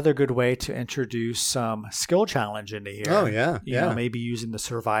that's another good way to introduce some skill challenge into here. Oh, yeah. Maybe using the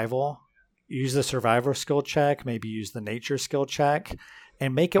survival, use the survivor skill check, maybe use the nature skill check,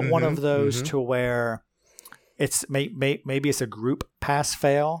 and make it one of those to where it's maybe it's a group pass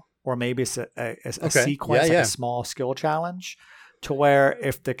fail, or maybe it's a sequence, like a small skill challenge, to where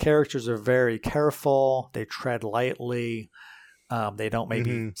if the characters are very careful, they tread lightly, they don't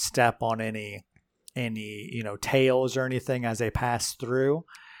maybe step on any tails or anything as they pass through,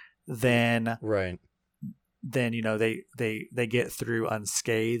 then they get through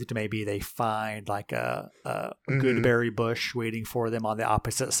unscathed. Maybe they find like a good berry bush waiting for them on the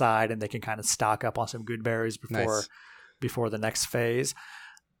opposite side, and they can kind of stock up on some good berries before the next phase.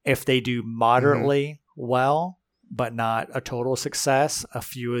 If they do moderately well, but not a total success, a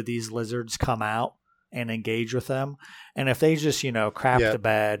few of these lizards come out and engage with them. And if they just, crap the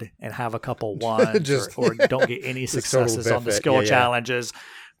bed and have a couple ones or don't get any successes on the skill challenges,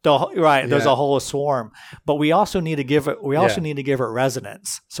 there's a whole swarm. But we also need to give it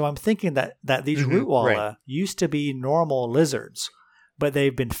resonance. So I'm thinking that these Rootwalla used to be normal lizards, but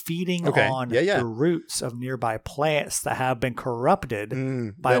they've been feeding on the roots of nearby plants that have been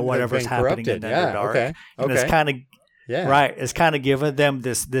corrupted by whatever's happening in Underdark. And it's kind of it's kind of given them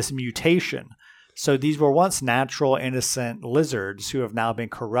this mutation. So these were once natural, innocent lizards who have now been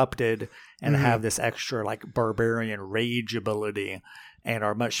corrupted and have this extra like barbarian rage ability and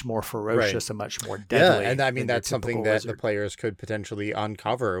are much more ferocious and much more deadly. Yeah, and I mean, that's something that lizard. the players could potentially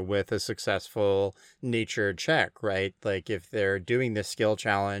uncover with a successful nature check, right? Like if they're doing this skill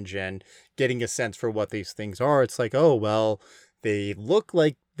challenge and getting a sense for what these things are, it's like, oh, well, they look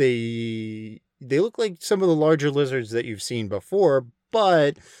like some of the larger lizards that you've seen before,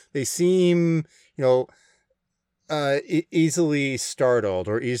 but they seem, easily startled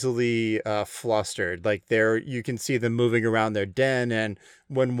or easily flustered. Like you can see them moving around their den, and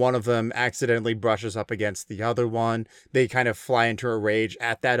when one of them accidentally brushes up against the other one, they kind of fly into a rage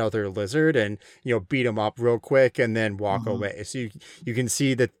at that other lizard and beat them up real quick and then walk away. So you can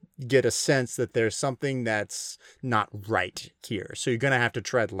see that, get a sense that there's something that's not right here. So you're going to have to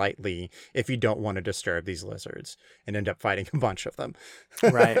tread lightly if you don't want to disturb these lizards and end up fighting a bunch of them.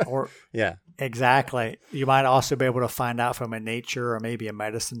 Right. Or exactly. You might also be able to find out from a nature or maybe a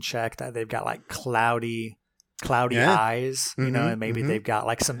medicine check that they've got like cloudy eyes, and maybe they've got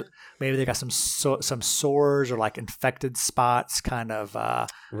like some sores or like infected spots kind of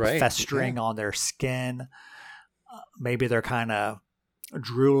festering on their skin. Maybe they're kind of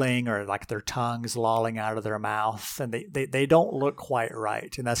drooling or like their tongues lolling out of their mouth, and they don't look quite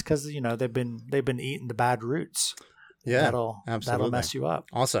right, and that's because they've been eating the bad roots. That'll mess you up.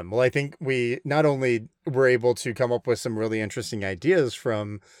 Awesome. Well, I think we not only were able to come up with some really interesting ideas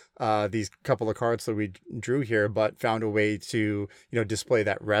from these couple of cards that we drew here, but found a way to display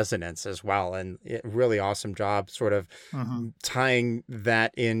that resonance as well, and really awesome job sort of tying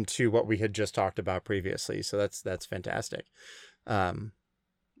that into what we had just talked about previously. So that's fantastic.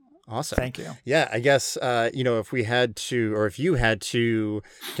 Awesome. Thank you. Yeah, I guess, if you had to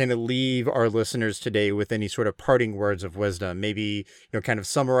kind of leave our listeners today with any sort of parting words of wisdom, maybe, kind of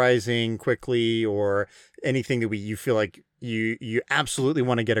summarizing quickly or anything that you feel like you absolutely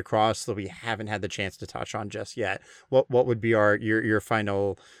want to get across that we haven't had the chance to touch on just yet, what would be your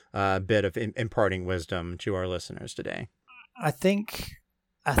final bit of imparting wisdom to our listeners today? I think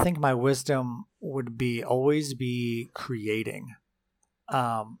my wisdom would always be creating.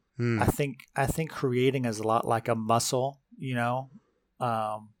 I think creating is a lot like a muscle,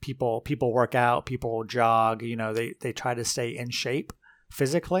 people work out, people jog, they try to stay in shape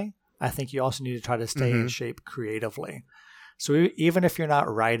physically. I think you also need to try to stay in shape creatively. So even if you're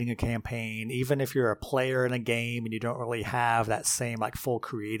not writing a campaign, even if you're a player in a game and you don't really have that same like full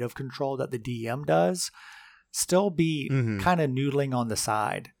creative control that the DM does, still be kind of noodling on the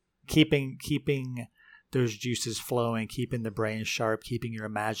side, keeping those juices flowing, keeping the brain sharp, keeping your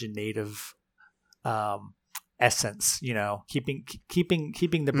imaginative essence, keeping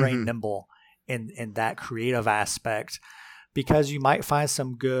the brain nimble in that creative aspect, because you might find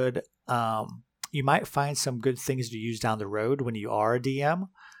some good things to use down the road when you are a DM.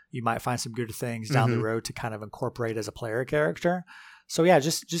 You might find some good things down the road to kind of incorporate as a player character. So yeah,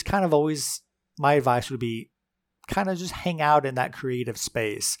 just kind of always, my advice would be kind of just hang out in that creative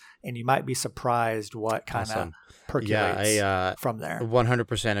space, and you might be surprised what kind of percolates from there.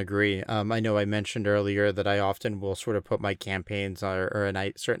 100% agree. I know I mentioned earlier that I often will sort of put my campaigns or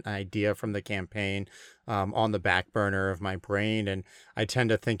a certain idea from the campaign on the back burner of my brain, and I tend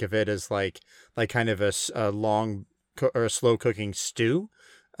to think of it as like kind of a long or a slow cooking stew,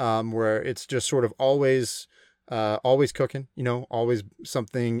 where it's just sort of always cooking, always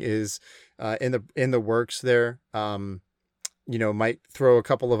something is in the works there. might throw a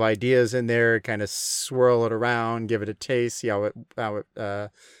couple of ideas in there, kind of swirl it around, give it a taste, see how it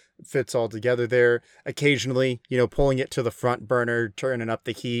fits all together there. Occasionally, pulling it to the front burner, turning up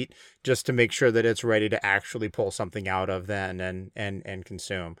the heat just to make sure that it's ready to actually pull something out of then and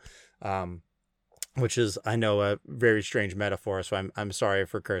consume. Which is, I know, a very strange metaphor, so I'm sorry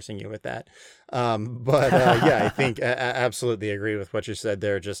for cursing you with that. But yeah, I think I absolutely agree with what you said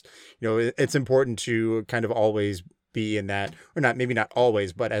there. Just, it's important to kind of always be in that, or not, maybe not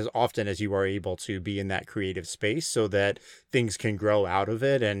always, but as often as you are able to be in that creative space so that things can grow out of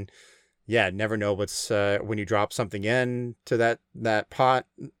it. And yeah, never know what's, when you drop something in to that pot,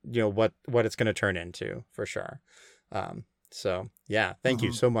 what it's going to turn into, for sure. So yeah, thank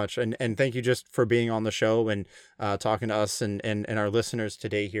you so much. And thank you just for being on the show and talking to us and our listeners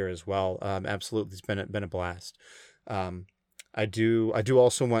today here as well. Absolutely. It's been a blast. I do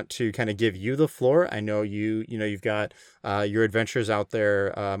also want to kind of give you the floor. I know you've got your adventures out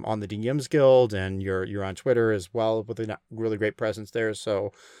there on the DMs Guild, and you're on Twitter as well with a really great presence there.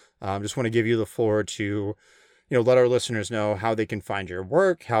 So just want to give you the floor to let our listeners know how they can find your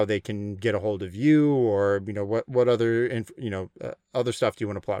work, how they can get a hold of you, or, what other, other stuff do you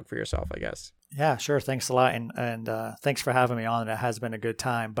want to plug for yourself, I guess? Yeah, sure. Thanks a lot. And thanks for having me on. It has been a good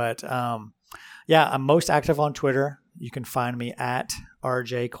time. But yeah, I'm most active on Twitter. You can find me at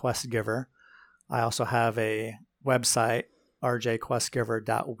RJQuestGiver. I also have a website,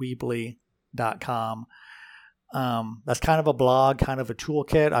 rjquestgiver.weebly.com. That's kind of a blog, kind of a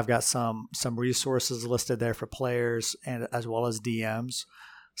toolkit. I've got some resources listed there for players and as well as DMs.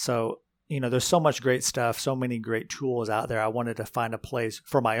 So, there's so much great stuff, so many great tools out there. I wanted to find a place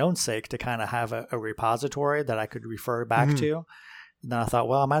for my own sake to kind of have a repository that I could refer back to. And then I thought,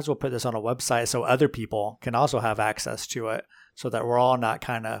 well, I might as well put this on a website so other people can also have access to it, so that we're all not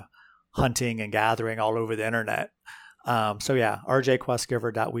kind of hunting and gathering all over the internet. So yeah,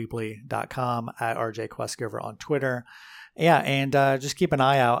 rjquestgiver.weebly.com, at rjquestgiver on Twitter. Yeah, and just keep an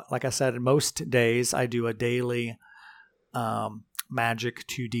eye out. Like I said, most days I do a daily Magic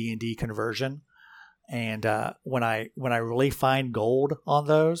to D&D conversion, and when I really find gold on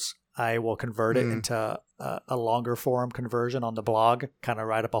those, I will convert it into a longer form conversion on the blog. Kind of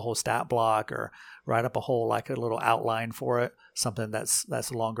write up a whole stat block, or write up a whole a little outline for it, something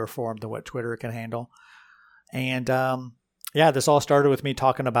that's longer form than what Twitter can handle. And yeah, this all started with me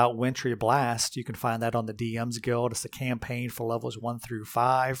talking about Wintry Blast. You can find that on the DMs Guild. It's a campaign for levels 1 through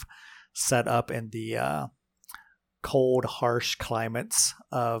 5, set up in the cold, harsh climates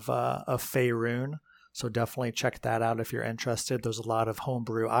of Faerun. So definitely check that out if you're interested. There's a lot of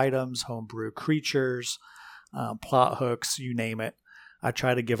homebrew items, homebrew creatures, plot hooks, you name it. I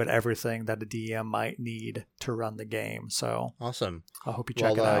try to give it everything that a DM might need to run the game. So awesome. I hope you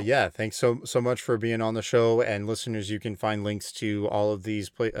check it out. Yeah, thanks so much for being on the show. And listeners, you can find links to all of these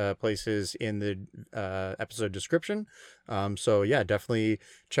places in the episode description. So yeah, definitely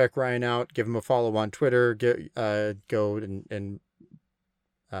check Ryan out. Give him a follow on Twitter. Go and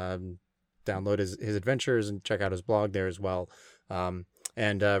download his adventures and check out his blog there as well.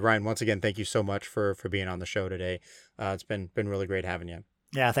 And Ryan, once again, thank you so much for being on the show today. It's been really great having you.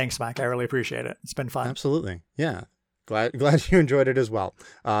 Yeah, thanks, Mike. I really appreciate it. It's been fun. Absolutely. Yeah. Glad you enjoyed it as well.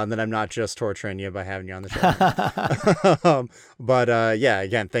 That I'm not just torturing you by having you on the show. But yeah,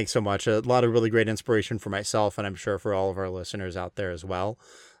 again, thanks so much. A lot of really great inspiration for myself, and I'm sure for all of our listeners out there as well.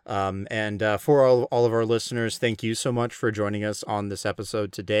 And for all of our listeners, thank you so much for joining us on this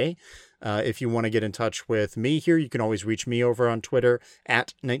episode today. If you want to get in touch with me here, you can always reach me over on Twitter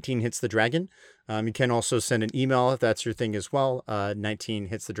at 19hitsthedragon. You can also send an email if that's your thing as well,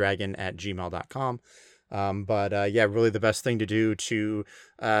 19hitsthedragon@gmail.com. But yeah, really the best thing to do to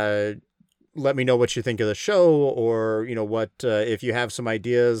let me know what you think of the show, or what if you have some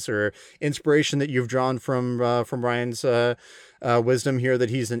ideas or inspiration that you've drawn from Ryan's wisdom here that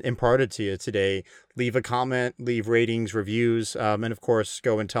he's imparted to you today. Leave a comment, leave ratings, reviews, and of course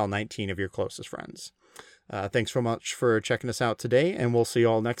go and tell 19 of your closest friends. Thanks so much for checking us out today, and we'll see you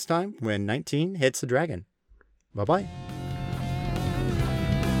all next time when 19 hits the dragon. Bye-bye.